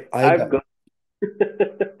 But I've got.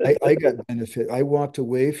 I got benefit. I walked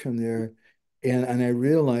away from there and I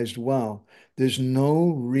realized, wow, there's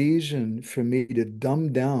no reason for me to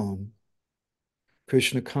dumb down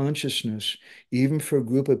Krishna consciousness, even for a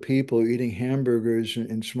group of people eating hamburgers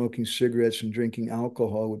and smoking cigarettes and drinking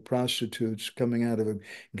alcohol with prostitutes coming out of a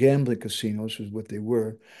gambling casino, which is what they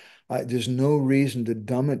were. There's no reason to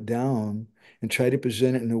dumb it down and try to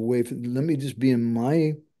present it in a way. Let me just be in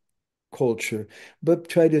my culture, but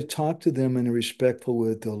try to talk to them in a respectful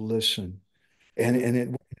way. They'll listen, and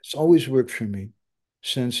it's always worked for me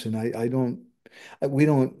since. And I don't. We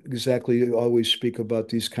don't exactly always speak about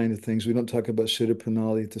these kind of things. We don't talk about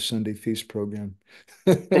Siddha-pranali at the Sunday feast program.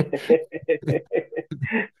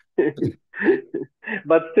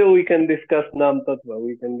 But still, we can discuss Nam Tattva.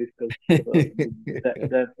 We can discuss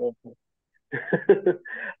that also.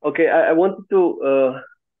 Okay, I wanted to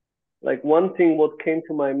like one thing. What came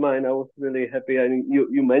to my mind, I was really happy. I mean,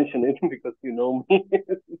 you mentioned it because you know me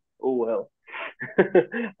so well.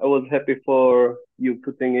 I was happy for you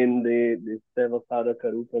putting in the Seva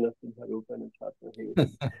Sadhaka Rupana, Siddha-rupana,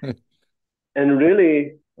 Chatma. And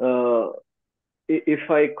really, if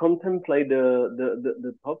I contemplate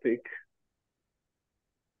the topic,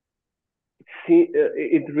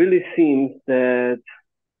 it really seems that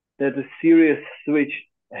a serious switch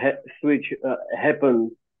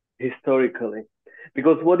happened historically.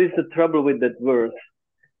 Because what is the trouble with that verse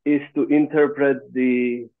is to interpret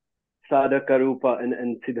the Sadhaka Rupa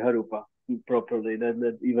and Siddha Rupa properly.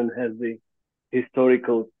 That even has the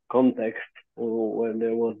historical context when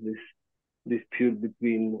there was this dispute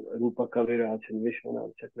between Rupa Kaviraj and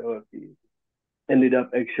Vishwanath Chakravarti. Ended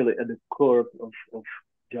up actually at the court of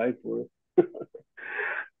Jaipur.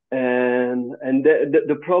 and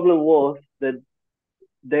the problem was that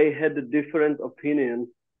they had a different opinion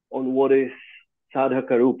on what is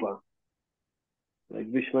Sadhaka Rupa. Like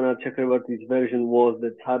Vishwanath Chakravarti's version was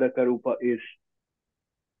that Sadhaka Rupa is,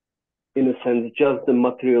 in a sense, just the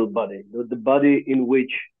material body, the body in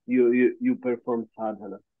which you perform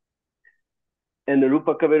sadhana. And the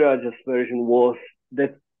Rupa Kaviraj's version was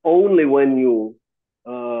that only when you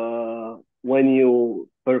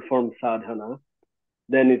perform sadhana,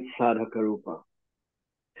 then it's Sadhaka Rupa.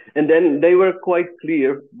 And then they were quite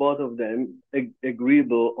clear, both of them,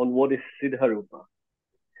 agreeable on what is Siddha Rupa.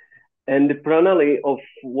 And the pranali of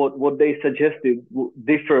what they suggested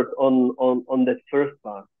differed on that first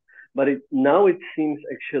part. But now it seems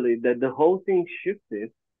actually that the whole thing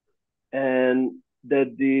shifted and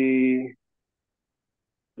that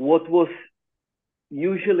what was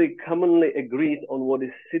usually commonly agreed on what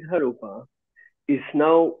is Siddha Rupa is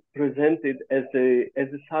now presented as a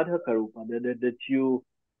Sadhaka Rupa, that you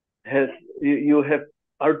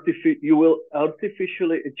will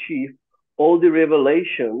artificially achieve all the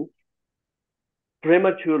revelations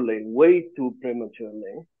prematurely, way too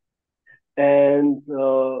prematurely, and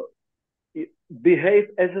behave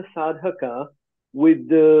as a sadhaka with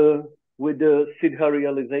the siddha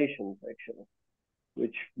realizations, actually,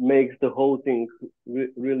 which makes the whole thing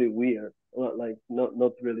really weird, like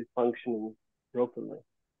not really functioning properly.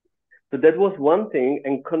 So that was one thing,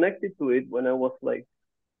 and connected to it, when I was like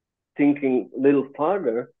thinking a little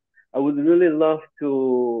farther, I would really love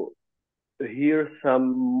to hear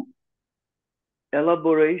some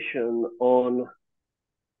elaboration on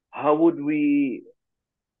how would we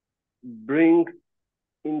bring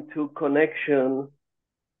into connection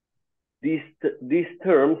these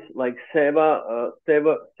terms like seva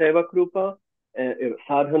krupa,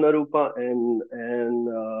 sadhana rupa, and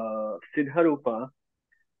siddha rupa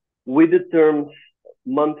with the terms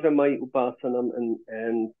mantramai upasanam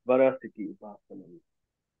and varasiki upasanam.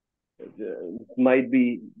 It might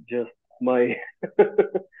be just my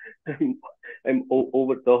I'm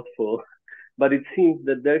over thoughtful, but it seems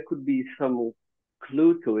that there could be some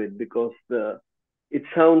clue to it, because it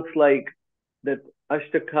sounds like that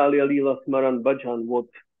Ashtakalya Lila Smaran Bhajan, what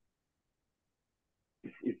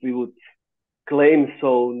if we would claim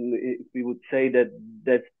so, if we would say that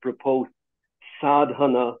that's proposed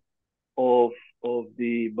sadhana of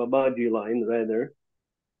the Babaji line, rather,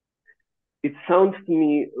 it sounds to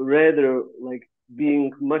me rather like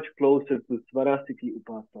being much closer to Svarasiki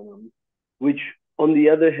Upasanam, which on the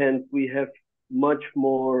other hand we have much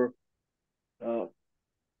more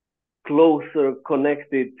closer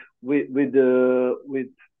connected with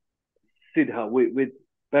siddha, with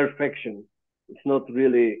perfection. It's not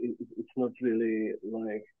really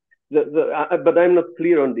like but I'm not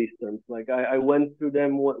clear on these terms. Like I went through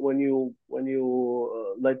them when you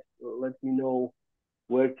let me know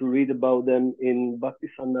where to read about them in Bhakti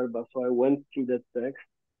Sandarbha. So I went through that text,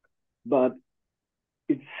 but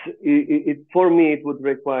it for me it would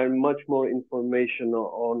require much more information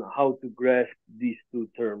on how to grasp these two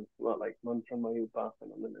terms, like mantramaya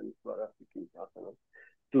upasanam and svarasiki upasanam,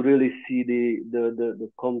 to really see the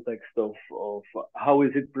context of how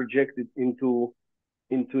is it projected into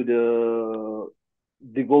the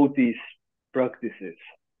devotees' practices,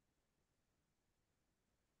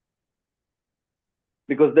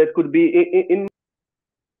 because that could be in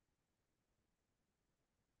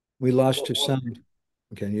We lost your sound.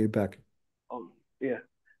 Okay, you're back. Yeah,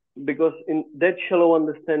 because in that shallow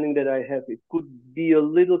understanding that I have, it could be a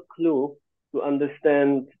little clue to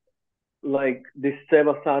understand like this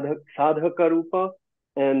seva sadhaka rupa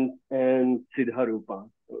and siddha rupa,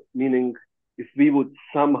 meaning if we would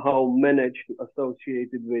somehow manage to associate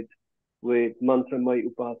it with mantramay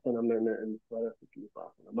upasanam and svarasiki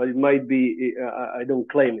upasanam, but it might be I don't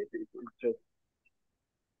claim it. It's just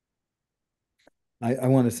I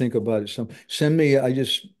want to think about it. Send me,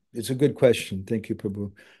 it's a good question. Thank you,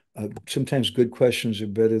 Prabhu. Sometimes good questions are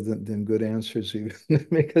better than good answers, even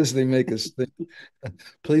because they make us think.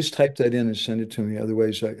 Please type that in and send it to me.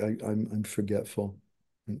 Otherwise, I'm forgetful.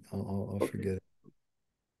 I'll forget it.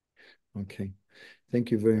 Okay.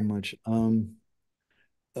 Thank you very much.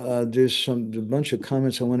 There's a bunch of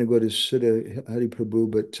comments. I want to go to Siddha Hari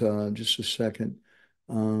Prabhu, but just a second.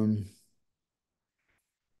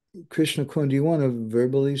 Krishna Kun, do you want to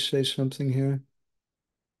verbally say something here?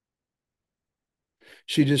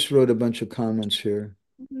 She just wrote a bunch of comments here.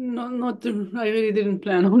 No, not. I really didn't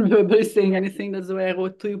plan on verbally saying anything. That's why I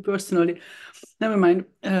wrote to you personally. Never mind.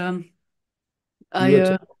 And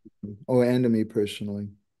to me personally.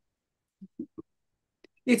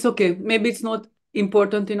 It's okay. Maybe it's not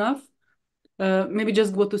important enough. Maybe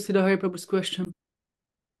just go to Siddha Hari Prabhu's question.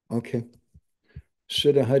 Okay.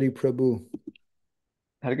 Siddha Hari Prabhu.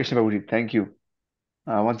 Hare Krishna Prabhuji, thank you.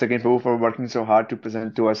 Once again, Prabhu, for working so hard to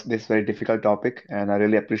present to us this very difficult topic, and I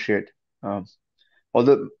really appreciate.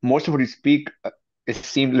 Although most of what you speak, it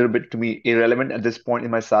seemed a little bit to me irrelevant at this point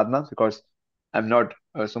in my sadhana, because I'm not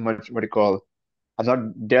so much I've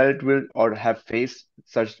not dealt with or have faced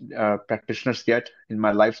such practitioners yet in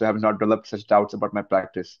my life, so I have not developed such doubts about my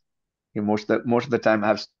practice. Most of the time, I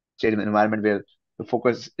have stayed in an environment where the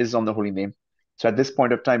focus is on the holy name. So at this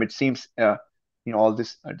point of time, it seems all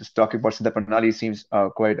this just talking about Siddha-pranali seems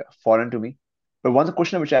quite foreign to me. But one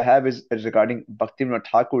question which I have is regarding Bhaktivinoda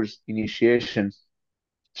Thakur's initiation,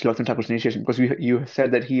 Srila Bhaktivinoda Thakur's initiation, because you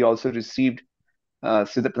said that he also received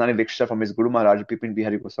Siddha-pranali Diksha from his Guru Maharaj, Bipin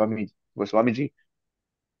Bihari Goswamiji.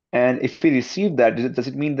 And if he received that, does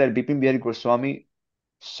it mean that Bipin Bihari Goswami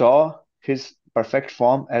saw his perfect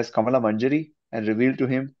form as Kamala Manjari and revealed to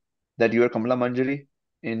him that you are Kamala Manjari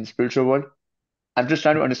in spiritual world? I'm just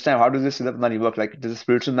trying to understand, how does this Siddha-pranali work? Like, does the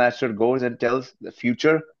spiritual master goes and tells the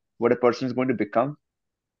future what a person is going to become?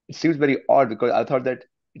 It seems very odd, because I thought that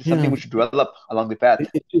it's something which develop along the path.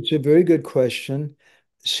 It's a very good question.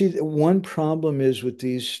 See, one problem is with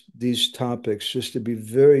these topics, just to be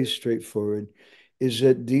very straightforward, is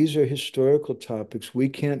that these are historical topics. We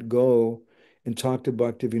can't go and talk to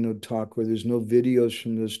Bhaktivinoda Thakur. There's no videos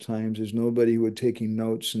from those times. There's nobody who are taking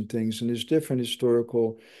notes and things. And there's different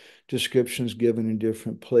historical descriptions given in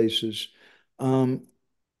different places. Um,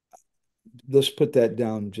 let's put that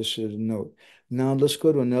down just as a note. Now let's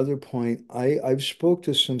go to another point. I've spoke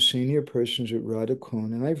to some senior persons at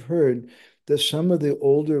Radhakund, and I've heard that some of the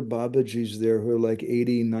older Babajis there who are like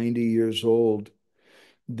 80, 90 years old,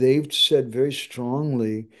 they've said very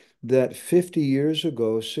strongly that 50 years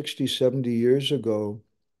ago, 60, 70 years ago,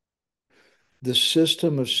 the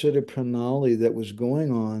system of Siddha-pranali that was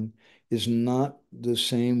going on is not the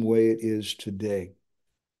same way it is today.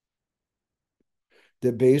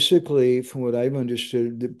 That basically, from what I've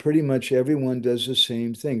understood, that pretty much everyone does the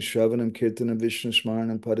same thing. Shravanam, Kirtanam, Vishnu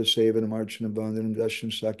Smaranam, Padasevanam, Archanam, Vandhanam,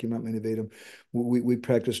 Darshanam, Sakyamat, Minivedam. We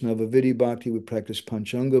practice Navavidi Bhakti, we practice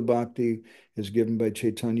Panchanga Bhakti, as given by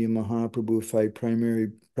Chaitanya Mahaprabhu, 5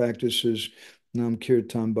 primary practices, Nam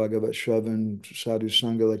Kirtan, Bhagavat Shravan, Sadhu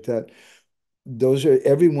Sangha, like that.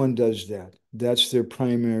 Everyone does that. That's their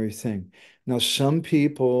primary thing. Now, some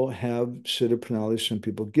people have siddha-pranali, some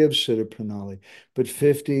people give siddha-pranali, but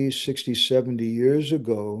 50, 60, 70 years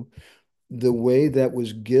ago, the way that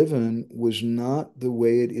was given was not the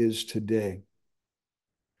way it is today.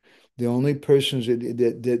 The only persons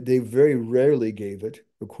that they very rarely gave it,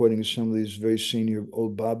 according to some of these very senior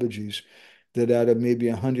old Babajis, that out of maybe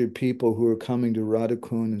 100 people who are coming to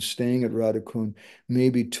Radhakund and staying at Radhakund,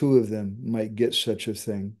 maybe 2 of them might get such a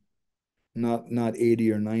thing, not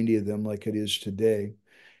 80 or 90 of them like it is today.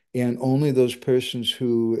 And only those persons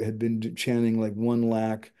who had been chanting like 1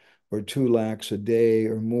 lakh or 2 lakhs a day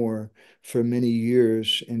or more for many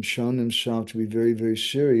years and shown themselves to be very, very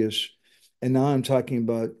serious. And now I'm talking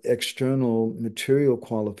about external material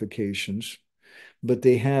qualifications, but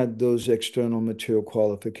they had those external material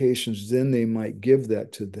qualifications, then they might give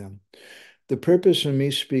that to them. The purpose of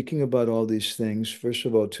me speaking about all these things, first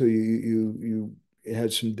of all, too, you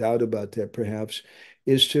had some doubt about that perhaps,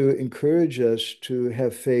 is to encourage us to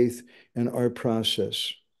have faith in our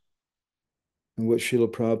process and what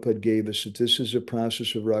Srila Prabhupada gave us, that this is a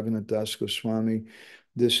process of Raghunath Das Goswami.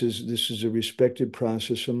 This is a respected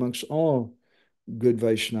process amongst all good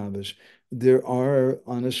Vaishnavas. There are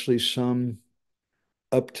honestly some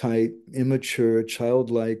uptight, immature,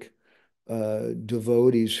 childlike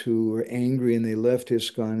devotees who were angry and they left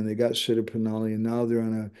ISKCON and they got Siddha-pranali and now they're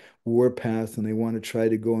on a war path and they want to try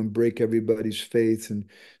to go and break everybody's faith and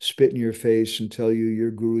spit in your face and tell you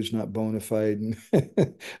your guru is not bona fide. And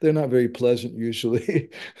they're not very pleasant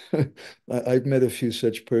usually. I've met a few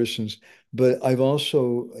such persons, but I've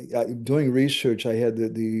also, doing research, I had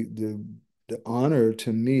the honor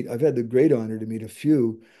to meet, I've had the great honor to meet a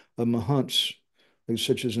few Mahants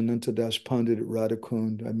such as Anantadas Pandit at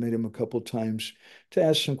Radhakund. I met him a couple times to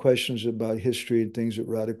ask some questions about history and things at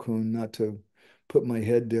Radhakund, not to put my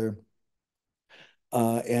head there.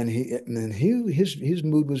 And his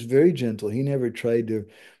mood was very gentle. He never tried to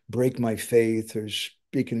break my faith or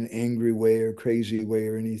speak in an angry way or crazy way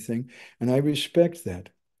or anything. And I respect that.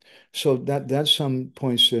 So that's some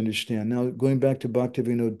points to understand. Now, going back to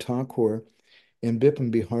Bhaktivinoda Thakur and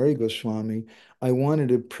Bipin Bihari Goswami, I wanted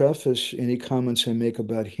to preface any comments I make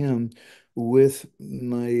about him with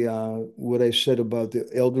my what I said about the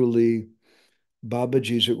elderly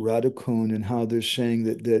Babajis at Radhakund and how they're saying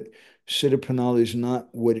that Siddha-pranali is not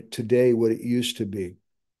what it used to be.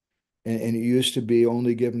 And it used to be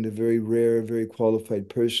only given to very rare, very qualified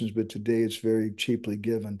persons, but today it's very cheaply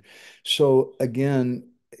given. So again,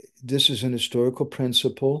 this is an historical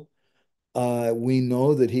principle. We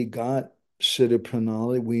know that he got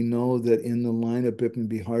Siddha-pranali. We know that in the line of Bipin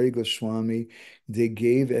Bihari Goswami, they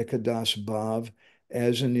gave Ekadas Bhav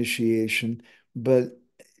as initiation, but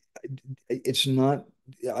it's not,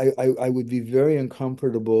 I would be very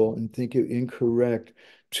uncomfortable and think it incorrect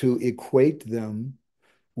to equate them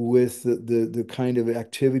with the kind of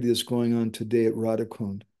activity that's going on today at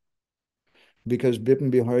Radhakund, because Bipin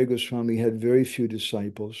Bihari Goswami had very few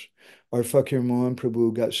disciples. Our Fakir Mohan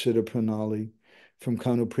Prabhu got Siddha-pranali from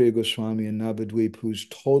Kanupriya Goswami in Navadvip, who's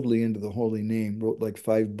totally into the holy name, wrote like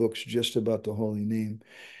 5 books just about the holy name.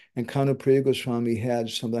 And Kanupriya Goswami had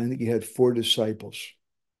something, I think he had 4 disciples.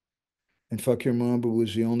 And Fakir Mohan Prabhu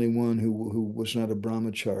was the only one who was not a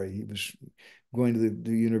brahmachari. He was going to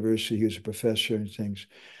the university, he was a professor and things.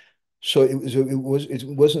 So it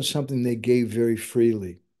wasn't something they gave very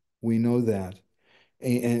freely. We know that.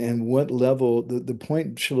 And what level, the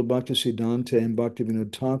point Srila Bhaktisiddhanta and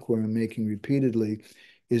Bhaktivinoda Thakur are making repeatedly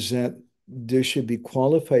is that there should be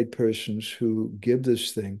qualified persons who give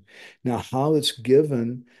this thing. Now, how it's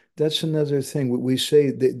given, that's another thing. We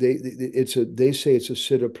say they say it's a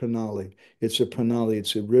siddha-pranali. It's a pranali.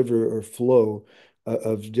 It's a river or flow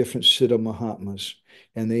of different siddha mahatmas,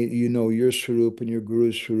 and your swarup and your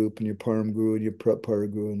guru's swarup and your param guru and your para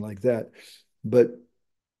guru and like that. But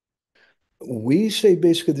we say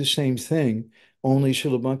basically the same thing, only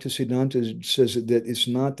Srila Bhaktisiddhanta says that it's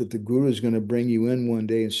not that the guru is going to bring you in one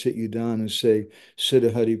day and sit you down and say,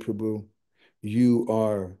 Siddha Hari Prabhu, you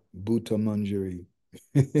are Bhuta Manjari.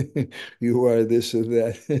 You are this or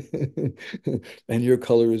that, and your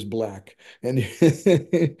color is black. And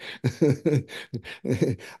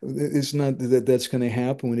it's not that that's going to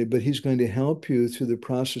happen with it, but he's going to help you through the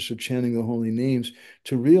process of chanting the holy names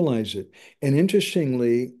to realize it. And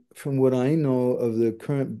interestingly, from what I know of the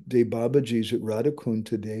current day Babajis at Radhakund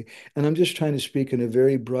today, and I'm just trying to speak in a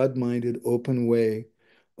very broad-minded, open way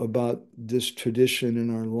about this tradition in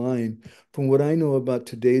our line. From what I know about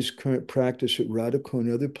today's current practice at Radhakund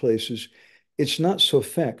and other places, it's not so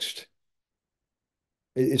fixed.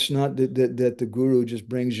 It's not that the guru just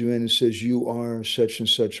brings you in and says, you are such and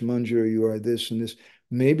such manjari, you are this and this.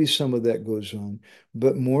 Maybe some of that goes on,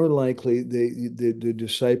 but more likely the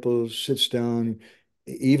disciple sits down,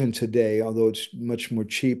 even today, although it's much more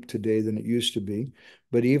cheap today than it used to be.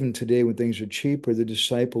 But even today, when things are cheaper, the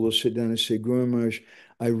disciple will sit down and say, Guru Maharaj,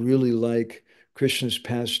 I really like Krishna's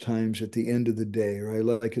pastimes at the end of the day, or I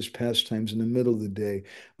like his pastimes in the middle of the day.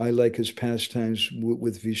 I like his pastimes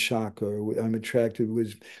with Vishaka, or I'm attracted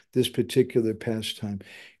with this particular pastime.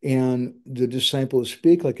 And the disciples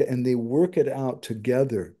speak like it, and they work it out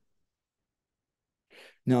together.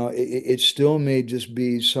 Now, it still may just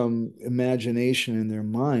be some imagination in their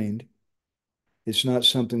mind. It's not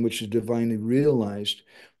something which is divinely realized.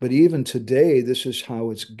 But even today, this is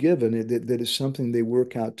how it's given, that is something they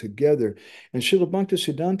work out together. And Srila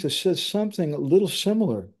Bhaktisiddhanta says something a little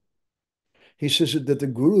similar. He says that the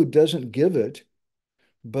guru doesn't give it,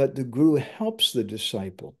 but the guru helps the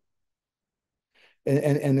disciple.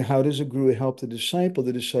 And how does a guru help the disciple?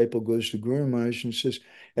 The disciple goes to Guru Maharaj and says,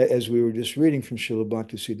 as we were just reading from Srila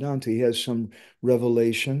Bhaktisiddhanta, he has some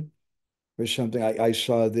revelation or something. I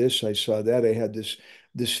saw this, I saw that. I had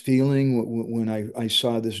this feeling when I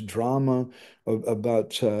saw this drama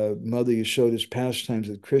about Mother Yashoda's pastimes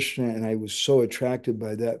with Krishna, and I was so attracted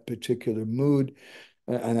by that particular mood.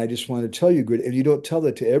 And I just want to tell you, and you don't tell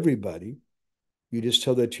that to everybody. You just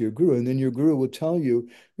tell that to your guru, and then your guru will tell you,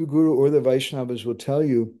 your guru or the Vaishnavas will tell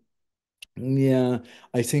you, yeah,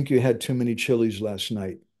 I think you had too many chilies last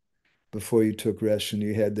night before you took rest and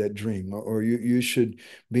you had that dream, or you should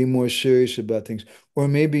be more serious about things. Or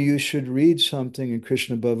maybe you should read something in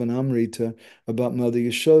Krishna Bhavanamrita about Mother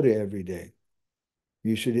Yashoda every day.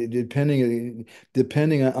 You should, depending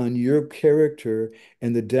on your character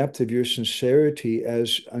and the depth of your sincerity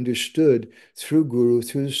as understood through Guru,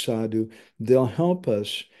 through the sadhu, they'll help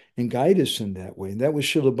us and guide us in that way. And that was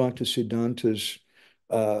Srila Bhaktisiddhanta's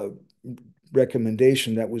uh,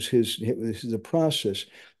 recommendation. That was the process.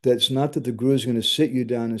 That's not that the Guru is going to sit you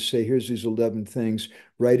down and say, here's these 11 things,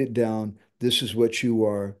 write it down, this is what you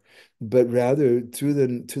are. But rather through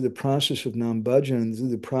the process of Nama-bhajana, through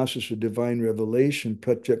the process of divine revelation,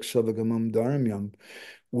 pratyek savagamam dharmyam,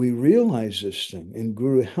 we realize this thing, and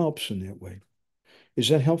Guru helps in that way. Is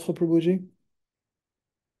that helpful, Prabhuji?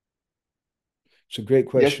 It's a great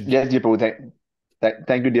question. Yes, dear Prabhu.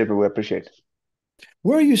 Thank you, dear Prabhu. I appreciate it.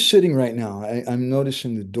 Where are you sitting right now? I'm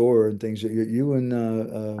noticing the door and things. You in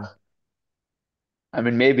I'm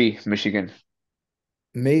in maybe Michigan.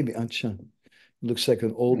 maybe Acha. Looks like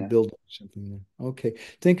an old Yeah. building or something there. Okay.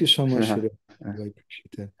 Thank you so much for that. I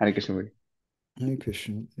appreciate that. Hare Krishna, Prabhu. Hare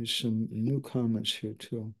Krishna. There's some new comments here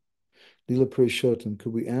too. Leela Purushottam,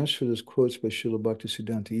 could we ask for those quotes by Srila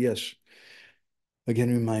Bhaktisiddhanta? Yes. Again,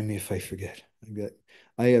 remind me if I forget.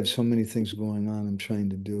 I have so many things going on. I'm trying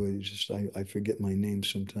to do it. It's just I forget my name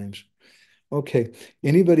sometimes. Okay.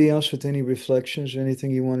 Anybody else with any reflections or anything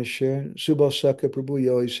you want to share? Subal Saka Prabhu,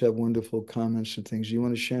 you always have wonderful comments and things. You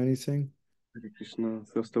want to share anything? Hare Krishna.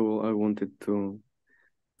 First of all, I wanted to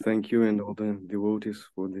thank you and all the devotees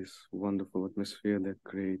for this wonderful atmosphere that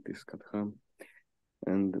create this katha.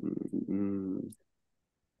 And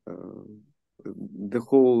the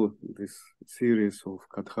whole this series of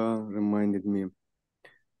katha reminded me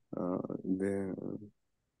the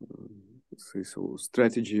this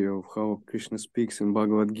strategy of how Krishna speaks in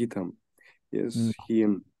Bhagavad Gita. Yes, he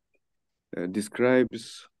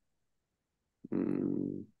describes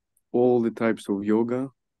all the types of yoga,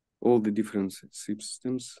 all the different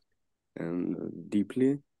systems, and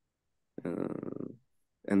deeply,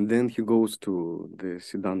 And then he goes to the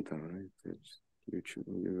Siddhanta, right?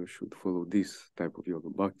 You should follow this type of yoga,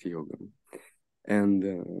 bhakti yoga. And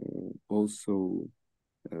also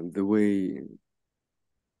the way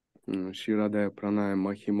Siddha-pranali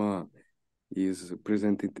Mahima is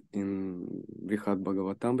presented in Brihad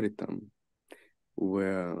Bhagavatamritam,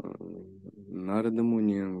 where Narada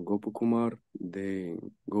Muni and Gopakumar, they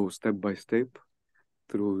go step by step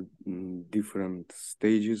through different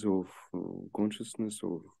stages of consciousness,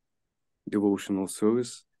 of devotional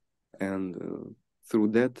service, and through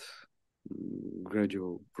that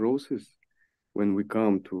gradual process, when we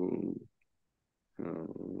come to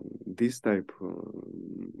this type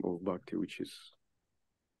of bhakti, which is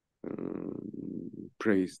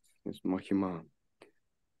praised as Mahima,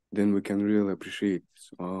 then we can really appreciate,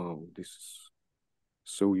 oh, this is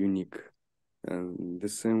so unique. And the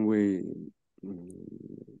same way,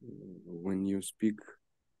 when you speak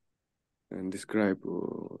and describe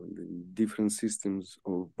the different systems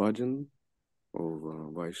of bhajan, of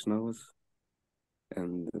Vaishnavas,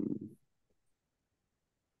 and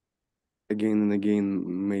again and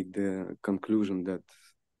again make the conclusion that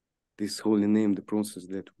this holy name, the process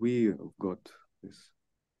that we have got, this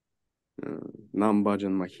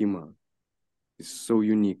Nama-bhajana Mahima, is so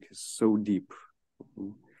unique, so deep,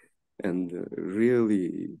 and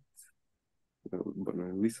really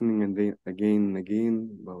listening again and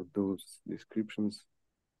again about those descriptions,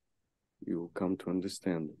 you come to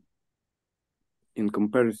understand. In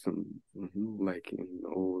comparison, like in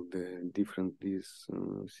all the different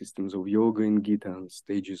systems of yoga in Gita and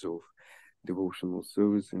stages of devotional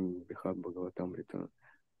service in Brihad Bhagavatamrita,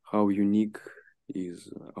 how unique is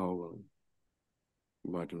our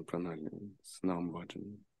bhajan pranali,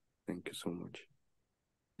 Nama-bhajana. Thank you so much.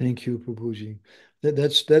 Thank you, Prabhuji.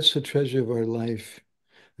 That's the treasure of our life.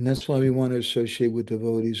 And that's why we want to associate with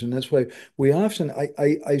devotees. And that's why we often,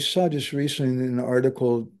 I saw just recently in an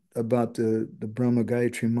article about the Brahma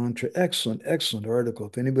Gayatri mantra. Excellent, excellent article.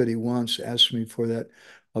 If anybody wants, ask me for that.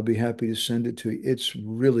 I'll be happy to send it to you. It's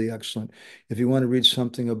really excellent. If you want to read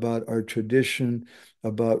something about our tradition,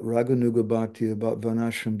 about Raganuga Bhakti, about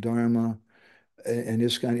Varnashram Dharma, and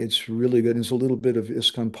ISKCON, it's really good. And it's a little bit of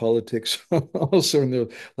ISKCON politics also in there,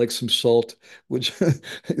 like some salt, which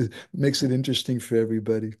makes it interesting for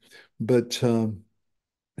everybody. But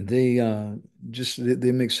they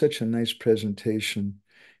they make such a nice presentation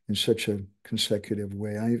in such a consecutive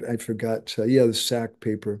way. I forgot, yeah, the sack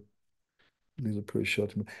paper.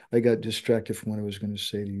 I got distracted from what I was going to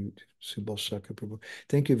say to you, Subal Saka Prabhu.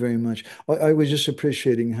 Thank you very much. I was just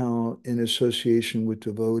appreciating how, in association with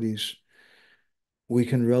devotees, we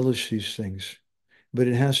can relish these things, but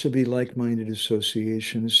it has to be like-minded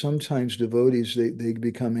association. Sometimes devotees, they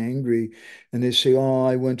become angry and they say, oh,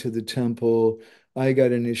 I went to the temple, I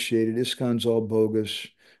got initiated, ISKCON's all bogus,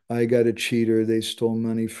 I got a cheater, they stole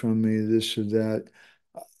money from me, this or that.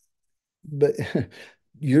 But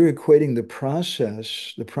you're equating the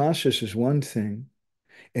process. The process is one thing,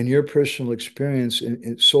 and your personal experience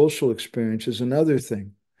and social experience is another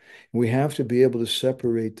thing. We have to be able to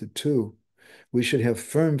separate the two. We should have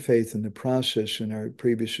firm faith in the process in our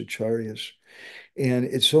previous acharyas. And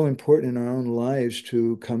it's so important in our own lives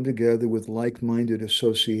to come together with like-minded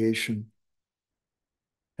association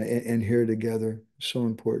and here together. So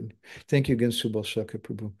important. Thank you again, Subal Saka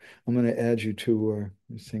Prabhu. I'm going to add you to our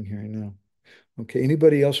thing here now. Okay,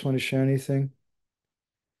 anybody else want to share anything?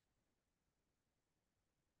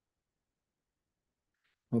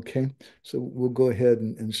 Okay, so we'll go ahead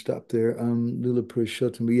and stop there. Lila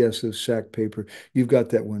Purushottam, yes, the sack paper. You've got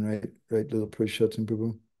that one, right? Right, Lila Purushottam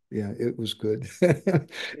Prabhu? Yeah, it was good.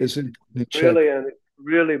 It's in the check. Brilliant. It's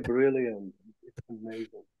really brilliant. It's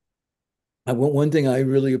amazing. One thing I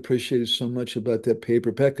really appreciated so much about that paper,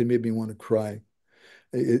 in fact, it made me want to cry,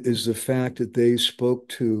 is the fact that they spoke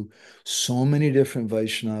to so many different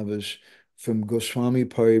Vaishnavas, from Goswami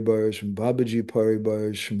Paribars, from Babaji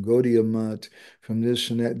Paribars, from Gaudiya Math, from this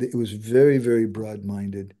and that. It was very, very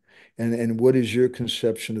broad-minded. And what is your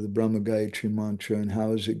conception of the Brahma Gayatri mantra, and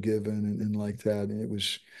how is it given, and like that? And it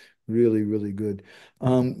was really, really good.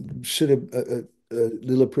 Siddha,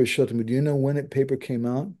 Lila Purushottam, do you know when that paper came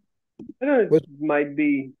out? I don't know, What? it might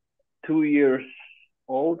be 2 years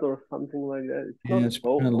old or something like that. It's Yeah, not it's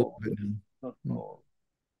so been a little old. bit now. Not so old.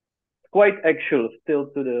 Quite actual still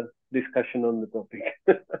to the discussion on the topic.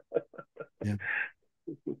 Yeah.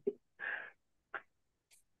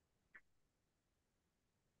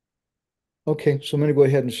 Okay, so I'm going to go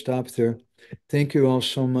ahead and stop there. Thank you all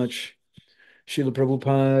so much. Srila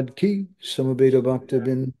Prabhupada ki, Samaveda Bhakta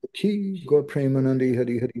Bin ki, Gaur Premanandi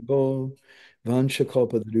Hari Hari Bol.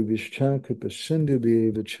 Vanchakalpadrubhishcha kripa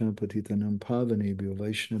sindhubhyevacha patitanam pavanebhyo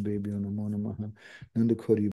vaishnavebhyo namo namaha. Nandakoti